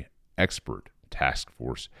multidisciplinary expert task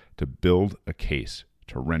force to build a case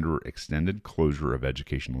to render extended closure of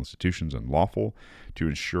educational institutions unlawful to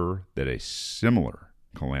ensure that a similar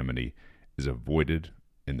calamity is avoided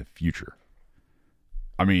in the future.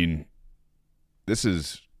 This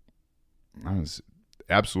is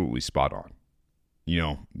absolutely spot on.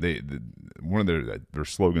 One of their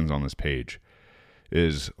slogans on this page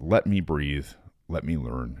is "Let me breathe, let me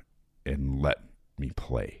learn, and let me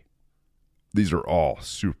play." These are all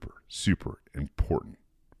super, super important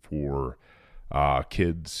for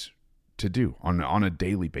kids to do on a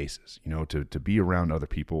daily basis, to be around other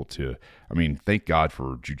people, thank God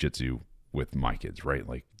for jiu-jitsu with my kids, right?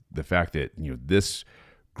 The fact that, this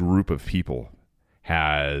group of people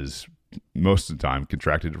has most of the time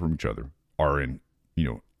contracted from each other, are in,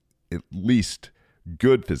 at least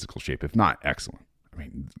good physical shape, if not excellent.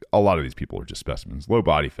 A lot of these people are just specimens, low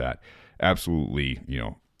body fat, absolutely,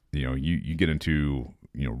 you get into,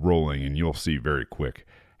 rolling and you'll see very quick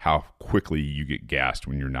how quickly you get gassed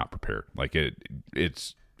when you're not prepared.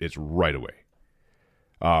 It's right away.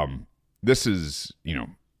 This is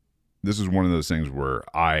one of those things where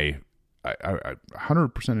I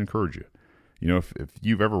 100% encourage you. If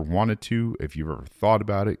you've ever wanted to, if you've ever thought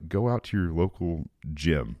about it, go out to your local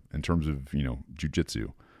gym in terms of,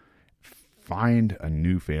 jiu-jitsu. find a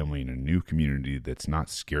new family and a new community that's not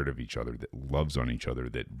scared of each other, that loves on each other,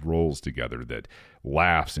 that rolls together, that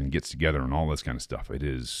laughs and gets together and all this kind of stuff. It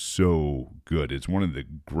is so good. It's one of the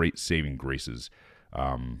great saving graces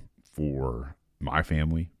for my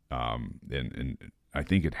family. And I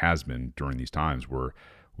think it has been during these times where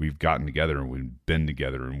we've gotten together and we've been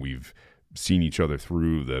together and we've seen each other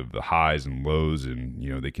through the highs and lows,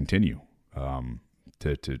 and they continue.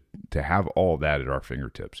 To have all that at our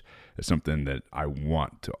fingertips is something that I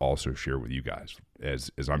want to also share with you guys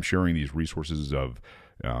as I'm sharing these resources of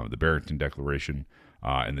the Barrington Declaration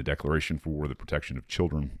and the Declaration for the Protection of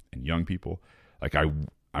Children and Young People. Like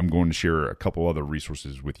I'm going to share a couple other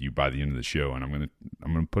resources with you by the end of the show, and I'm going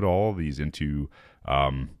to put all of these into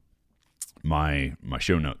my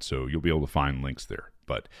show notes, so you'll be able to find links there.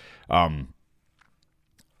 But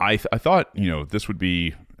I thought this would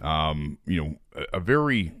be a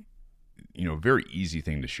very very easy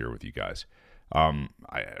thing to share with you guys.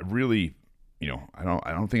 I really I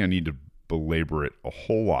don't think I need to belabor it a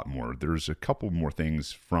whole lot more. There's a couple more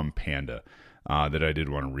things from Panda that I did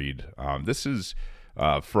want to read. This is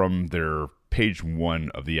from their page 1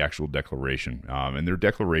 of the actual declaration, and their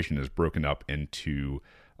declaration is broken up into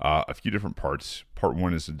a few different parts. Part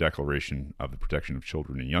 1 is the Declaration of the Protection of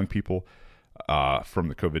Children and Young People from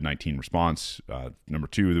the COVID-19 response. Number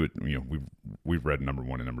 2, we've read number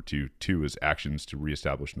 1 and number 2. 2 is actions to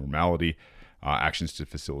reestablish normality, actions to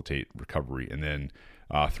facilitate recovery, and then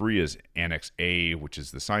 3 is Annex A, which is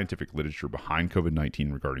the scientific literature behind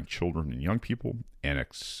COVID-19 regarding children and young people.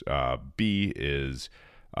 Annex B is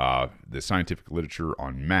the scientific literature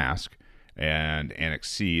on masks. And Annex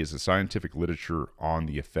C is the scientific literature on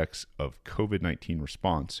the effects of COVID-19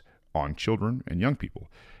 response on children and young people.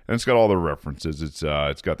 And it's got all their references. It's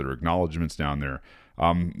got their acknowledgments down there.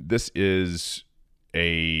 This is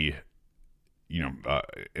an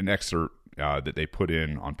excerpt that they put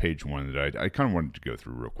in on page 1 that I kind of wanted to go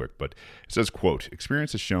through real quick. But it says, quote,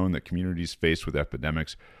 "Experience has shown that communities faced with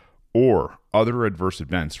epidemics or other adverse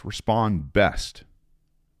events respond best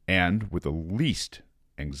and with the least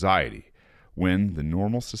anxiety when the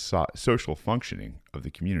normal social functioning of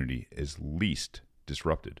the community is least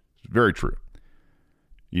disrupted." It's very true.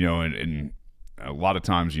 And a lot of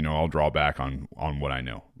times, I'll draw back on what I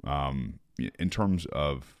know. In terms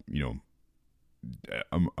of,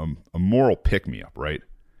 a moral pick-me-up, right?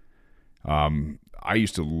 I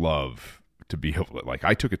used to love to be able to,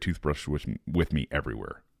 I took a toothbrush with me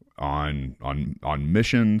everywhere on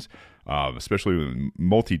missions, especially with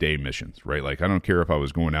multi-day missions, right? Like, I don't care if I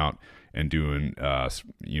was going out and doing,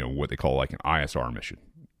 what they call like an ISR mission,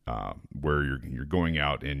 where you're going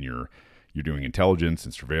out and you're doing intelligence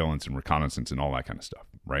and surveillance and reconnaissance and all that kind of stuff,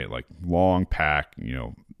 right? Like long pack,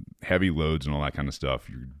 heavy loads and all that kind of stuff.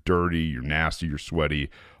 You're dirty, you're nasty, you're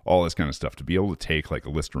sweaty, all this kind of stuff. To be able to take like a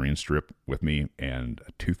Listerine strip with me and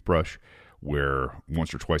a toothbrush where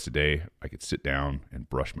once or twice a day I could sit down and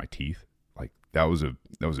brush my teeth, like that was a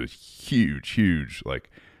huge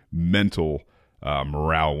like mental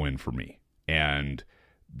morale win for me. And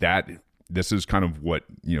this is kind of what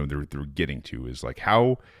they're getting to, is like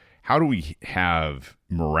how do we have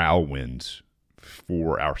morale wins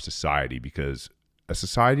for our society? Because a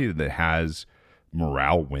society that has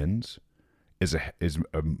morale wins is a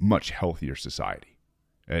much healthier society.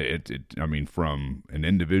 I mean, from an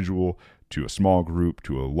individual to a small group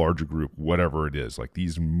to a larger group, whatever it is, like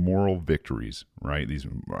these moral victories, right?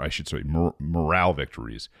 Morale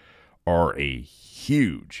victories are a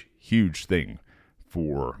huge thing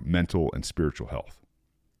for mental and spiritual health.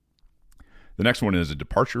 The next one is a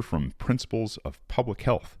departure from principles of public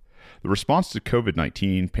health. The response to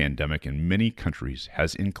COVID-19 pandemic in many countries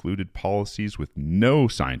has included policies with no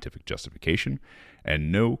scientific justification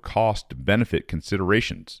and no cost-benefit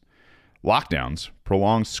considerations. Lockdowns,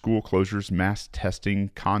 prolonged school closures, mass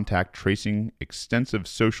testing, contact tracing, extensive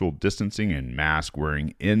social distancing, and mask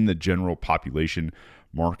wearing in the general population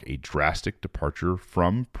mark a drastic departure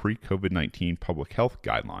from pre-COVID-19 public health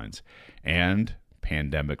guidelines and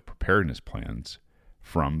pandemic preparedness plans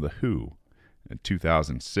from the WHO in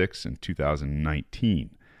 2006 and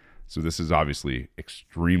 2019. So this is obviously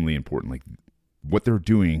extremely important. Like, what they're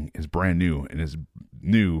doing is brand new and is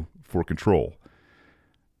new for control.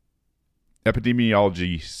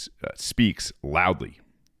 Epidemiology speaks loudly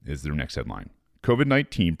is their next headline.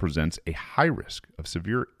 COVID-19 presents a high risk of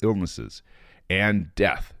severe illnesses and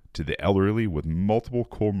death to the elderly with multiple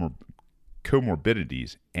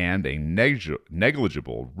comorbidities and a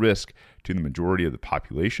negligible risk to the majority of the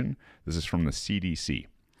population. This is from the CDC.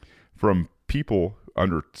 From people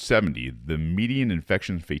under 70, the median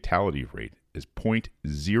infection fatality rate is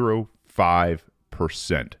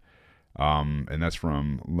 0.05%. and that's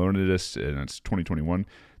from Leonidas, and it's 2021.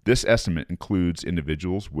 This estimate includes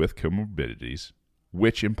individuals with comorbidities,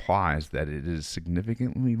 which implies that it is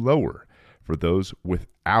significantly lower for those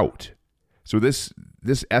without. So this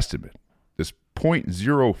estimate, this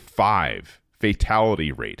 0.05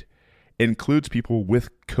 fatality rate, includes people with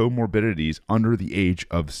comorbidities under the age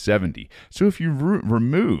of 70. So if you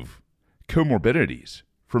remove comorbidities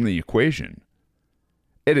from the equation,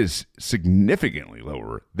 it is significantly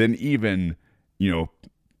lower than even,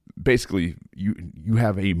 basically you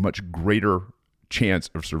have a much greater chance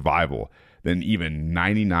of survival than even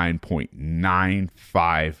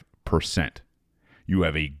 99.95%. You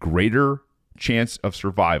have a greater chance of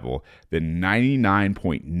survival than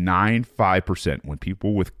 99.95% when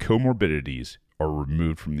people with comorbidities are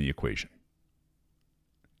removed from the equation.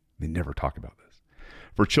 They never talk about this.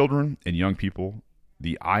 For children and young people,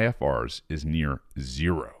 the IFRs is near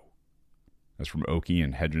zero. That's from Oakey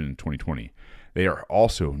and Hedgen in 2020. They are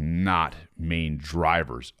also not main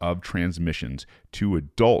drivers of transmissions to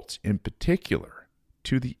adults, in particular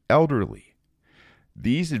to the elderly.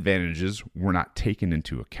 These advantages were not taken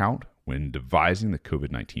into account when devising the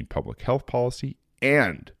COVID-19 public health policy,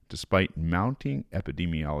 and despite mounting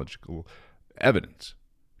epidemiological evidence,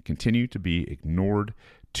 continue to be ignored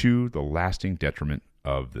to the lasting detriment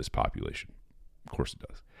of this population. Of course it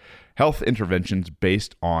does. Health interventions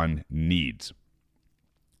based on needs.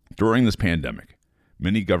 During this pandemic,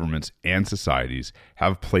 many governments and societies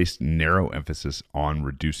have placed narrow emphasis on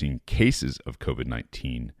reducing cases of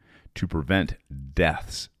COVID-19 to prevent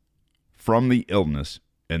deaths from the illness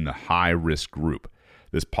in the high-risk group.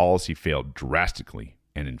 This policy failed drastically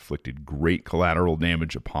and inflicted great collateral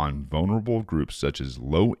damage upon vulnerable groups such as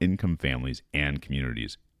low-income families and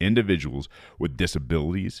communities, individuals with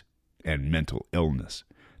disabilities and mental illness,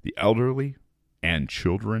 the elderly, and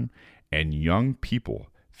children and young people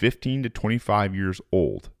 15 to 25 years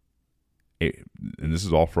old. And this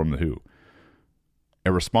is all from the WHO.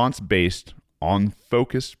 A response based on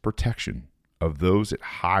focused protection of those at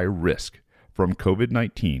high risk from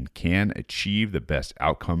COVID-19 can achieve the best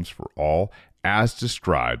outcomes for all, as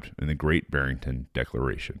described in the Great Barrington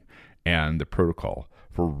Declaration and the Protocol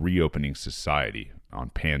for Reopening Society on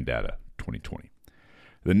Pandata 2020.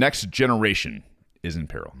 The next generation is in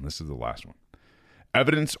peril. And this is the last one.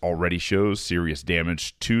 Evidence already shows serious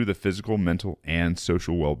damage to the physical, mental, and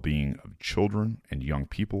social well-being of children and young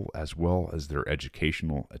people, as well as their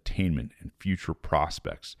educational attainment and future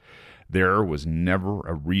prospects. There was never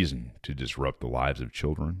a reason to disrupt the lives of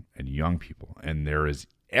children and young people, and there is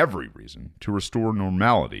every reason to restore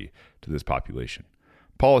normality to this population.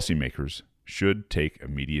 Policymakers should take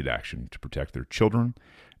immediate action to protect their children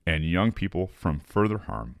and young people from further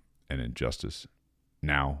harm and injustice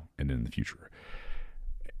now and in the future.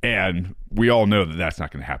 And we all know that that's not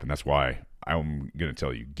going to happen. That's why I'm going to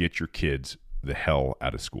tell you, get your kids the hell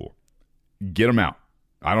out of school. Get them out.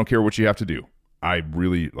 I don't care what you have to do. I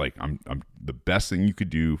really I'm the best thing you could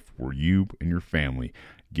do for you and your family.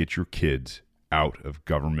 Get your kids out of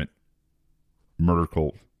government, murder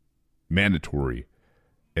cult, mandatory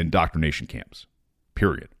indoctrination camps,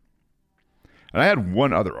 period. And I had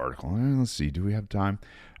one other article. Let's see. Do we have time?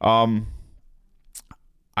 I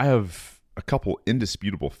have a couple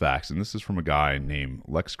indisputable facts, and this is from a guy named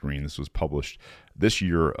Lex Green. This was published this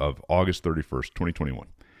year of August 31st, 2021.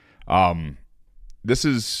 This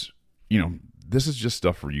is just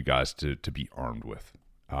stuff for you guys to be armed with.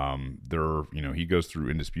 He goes through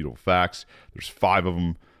indisputable facts. There's 5 of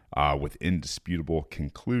them with indisputable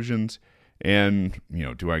conclusions. And,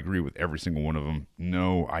 do I agree with every single one of them?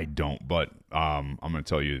 No, I don't. But I'm going to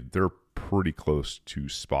tell you, they're pretty close to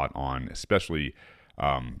spot on, especially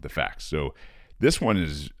the facts. So this one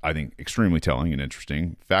is, I think, extremely telling and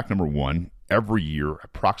interesting. Fact number 1, every year,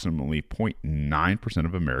 approximately 0.9%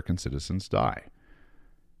 of American citizens die.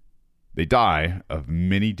 They die of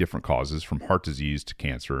many different causes, from heart disease to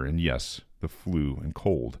cancer, and yes, the flu and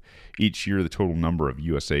cold. Each year, the total number of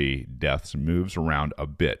USA deaths moves around a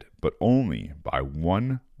bit, but only by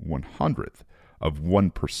 1/100th of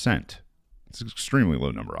 1%. It's an extremely low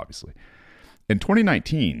number, obviously. In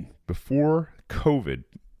 2019, before COVID,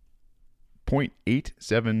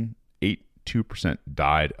 0.8782%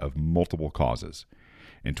 died of multiple causes.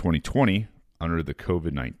 In 2020, under the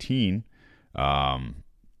COVID-19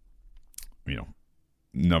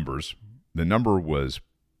 numbers, the number was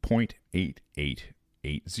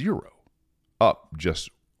 0.8880, up just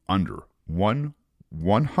under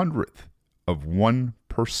 1/100th of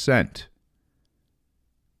 1%.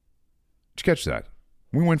 Did you catch that?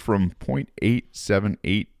 We went from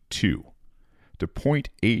 0.8782 to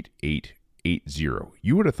 0.8880.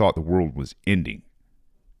 You would have thought the world was ending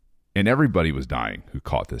And everybody was dying who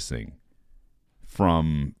caught this thing,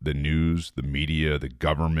 from the news, the media, the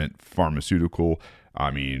government, pharmaceutical.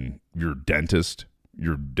 I mean, your dentist,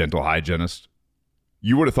 your dental hygienist.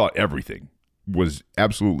 You would have thought everything was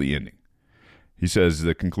absolutely ending. He says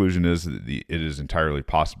the conclusion is that it is entirely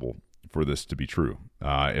possible for this to be true.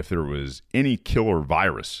 If there was any killer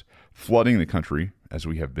virus flooding the country, as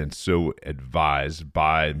we have been so advised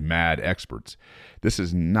by mad experts, this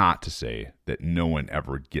is not to say that no one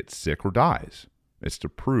ever gets sick or dies. It's to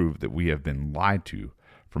prove that we have been lied to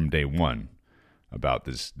from day one about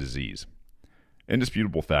this disease.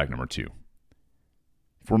 Indisputable fact number 2.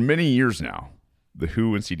 For many years now, the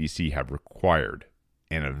WHO and CDC have required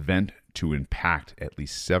an event to impact at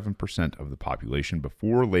least 7% of the population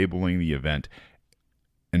before labeling the event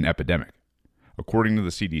an epidemic. According to the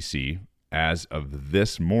CDC, as of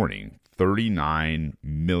this morning,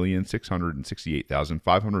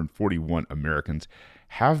 39,668,541 Americans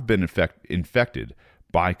have been infected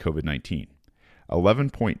by COVID-19,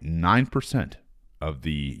 11.9% of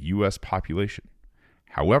the U.S. population.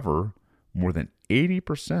 However, more than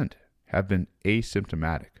 80% have been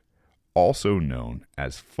asymptomatic, also known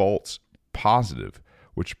as false positive,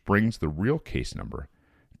 which brings the real case number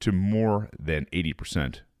to more than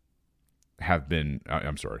 80%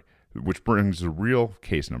 which brings the real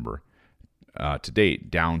case number to date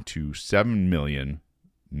down to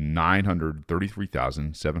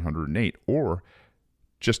 7,933,708, or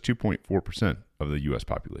just 2.4% of the U.S.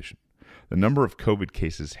 population. The number of COVID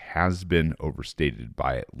cases has been overstated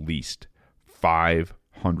by at least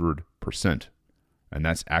 500%, and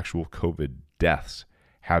that's actual COVID deaths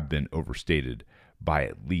have been overstated by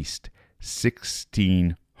at least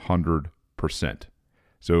 1,600%.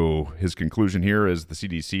 So his conclusion here is the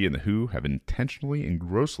CDC and the WHO have intentionally and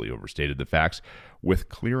grossly overstated the facts with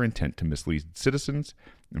clear intent to mislead citizens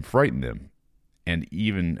and frighten them, and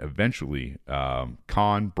even eventually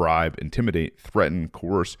con, bribe, intimidate, threaten,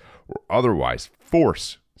 coerce, or otherwise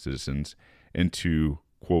force citizens into,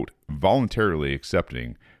 quote, voluntarily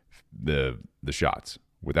accepting the shots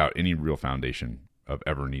without any real foundation of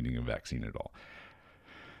ever needing a vaccine at all.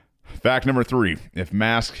 Fact number 3, if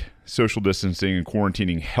mask, social distancing, and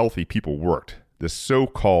quarantining healthy people worked, this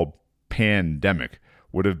so-called pandemic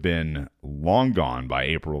would have been long gone by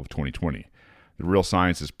April of 2020. The real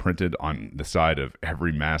science is printed on the side of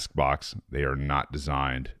every mask box. They are not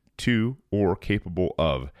designed to or capable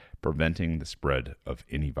of preventing the spread of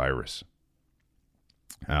any virus.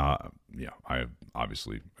 I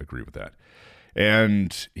obviously agree with that.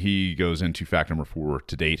 And he goes into fact number 4.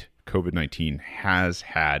 To date, COVID-19 has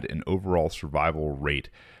had an overall survival rate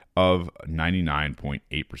of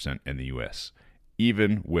 99.8% in the U.S.,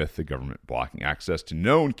 even with the government blocking access to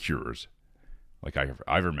known cures like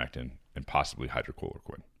ivermectin and possibly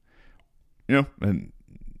hydrochloroquine.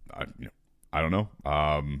 I don't know.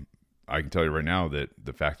 I can tell you right now that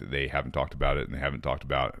the fact that they haven't talked about it, and they haven't talked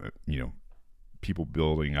about, people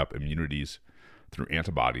building up immunities through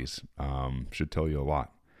antibodies, should tell you a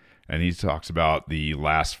lot. And he talks about the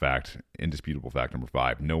last fact, indisputable fact number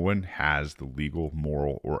 5. No one has the legal,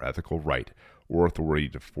 moral, or ethical right or authority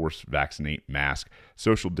to force, vaccinate, mask,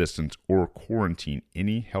 social distance, or quarantine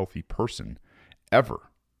any healthy person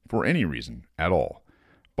ever, for any reason at all.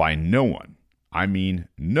 By no one, I mean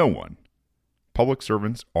no one. Public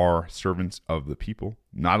servants are servants of the people,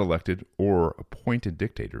 not elected or appointed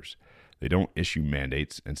dictators. They don't issue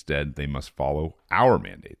mandates. Instead, they must follow our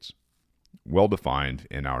mandates, well defined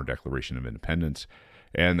in our Declaration of Independence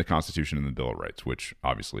and the Constitution and the Bill of Rights, which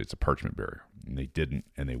obviously it's a parchment barrier. And they didn't,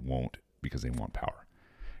 and they won't, because they want power.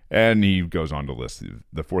 And he goes on to list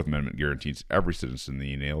the Fourth Amendment guarantees every citizen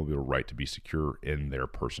the inalienable right to be secure in their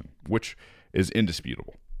person, which is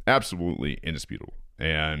indisputable, absolutely indisputable.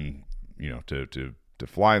 And to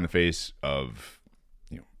fly in the face of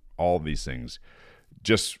all of these things,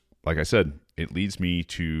 just like I said, it leads me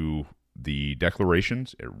to the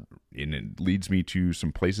declarations, and it leads me to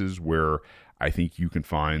some places where I think you can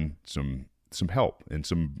find some help and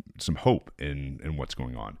some hope in what's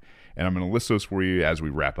going on. And I'm going to list those for you as we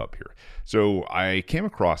wrap up here. So I came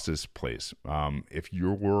across this place. If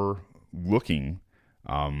you were looking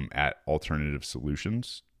at alternative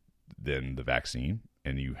solutions than the vaccine,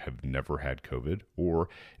 and you have never had COVID, or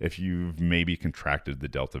if you've maybe contracted the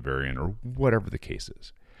Delta variant, or whatever the case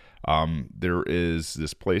is, there is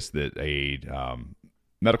this place that a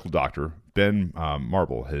medical doctor, Ben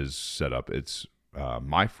Marble, has set up. It's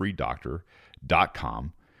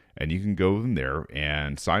myfreedoctor.com, and you can go in there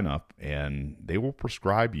and sign up, and they will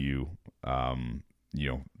prescribe you, the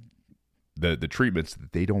treatments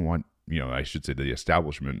that they don't want, I should say the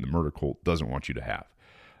establishment, the murder cult doesn't want you to have.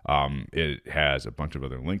 It has a bunch of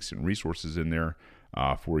other links and resources in there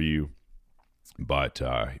for you. But,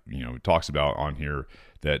 it talks about on here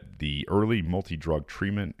that the early multi-drug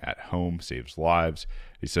treatment at home saves lives.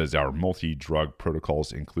 He says our multi-drug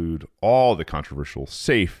protocols include all the controversial,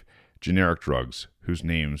 safe, generic drugs whose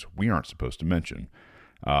names we aren't supposed to mention,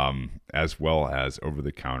 as well as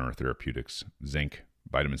over-the-counter therapeutics, zinc,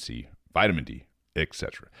 vitamin C, vitamin D,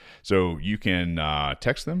 etc. So you can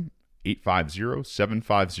text them,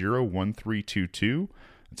 850-750-1322.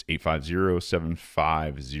 It's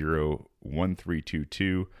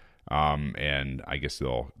 850-750-1322. And I guess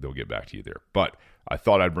they'll get back to you there. But I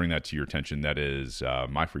thought I'd bring that to your attention. That is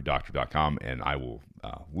myfreedoctor.com, and I will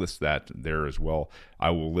list that there as well. I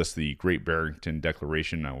will list the Great Barrington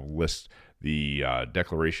Declaration. I will list the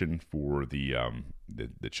declaration for the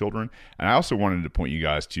children. And I also wanted to point you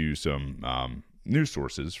guys to some news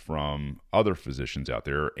sources from other physicians out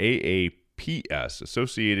there. AAPS,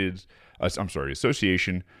 Association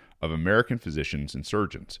of American Physicians and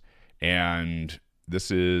Surgeons. And this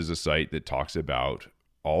is a site that talks about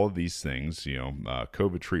all of these things,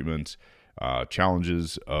 COVID treatments,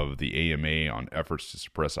 challenges of the AMA on efforts to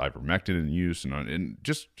suppress ivermectin in use, and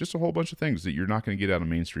just a whole bunch of things that you're not going to get out of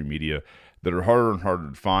mainstream media that are harder and harder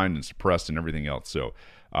to find and suppressed and everything else. So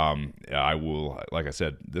I will, like I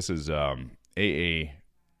said, this is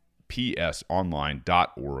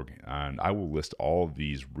AAPSonline.org, and I will list all of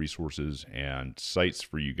these resources and sites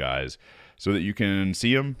for you guys so that you can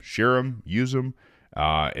see them, share them, use them,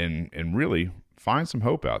 and really find some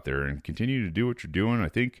hope out there and continue to do what you're doing. I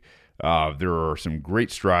think there are some great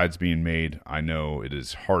strides being made. I know it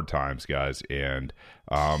is hard times, guys, and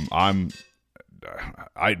I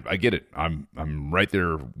get it. I'm right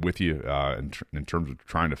there with you in terms of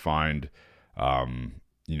trying to find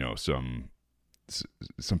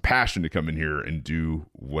some passion to come in here and do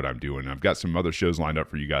what I'm doing. I've got some other shows lined up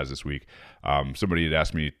for you guys this week. Somebody had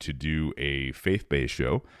asked me to do a faith-based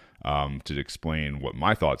show to explain what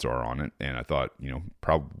my thoughts are on it. And I thought,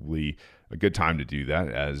 probably a good time to do that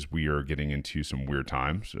as we are getting into some weird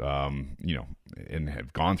times, and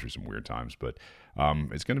have gone through some weird times. But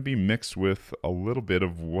it's going to be mixed with a little bit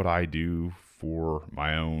of what I do for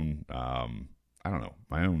my own,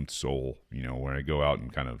 my own soul, when I go out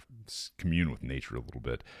and kind of commune with nature a little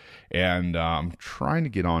bit. And I'm trying to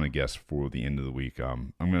get on a guest for the end of the week.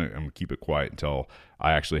 I'm gonna keep it quiet until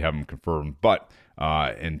I actually have them confirmed. But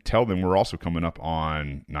and tell them we're also coming up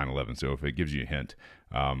on 9/11. So if it gives you a hint,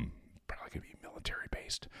 probably gonna be military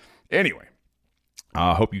based. Anyway.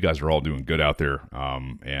 I hope you guys are all doing good out there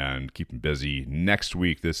and keeping busy. Next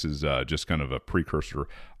week, this is just kind of a precursor.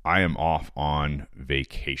 I am off on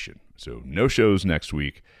vacation, so no shows next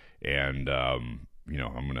week. And, I'm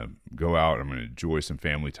going to go out. I'm going to enjoy some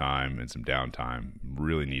family time and some downtime.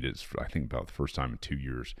 Really need it. It's, I think, about the first time in 2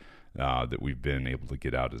 years that we've been able to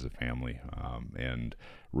get out as a family. And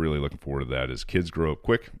really looking forward to that as kids grow up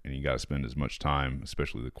quick, and you got to spend as much time,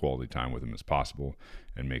 especially the quality time with them, as possible,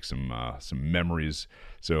 and make some memories.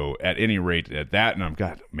 So at any rate, at that, and I'll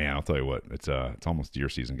tell you what, it's almost deer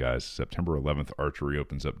season, guys. September 11th, archery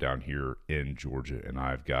opens up down here in Georgia, and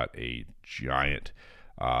I've got a giant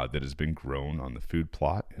that has been grown on the food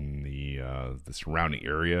plot in the surrounding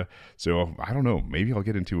area. So I don't know, maybe I'll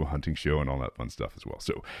get into a hunting show and all that fun stuff as well.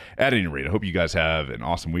 So at any rate, I hope you guys have an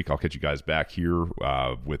awesome week. I'll catch you guys back here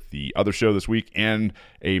with the other show this week and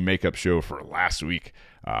a makeup show for last week.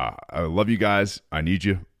 I love you guys. I need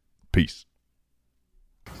you. Peace.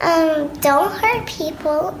 Don't hurt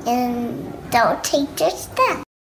people and don't take their stuff.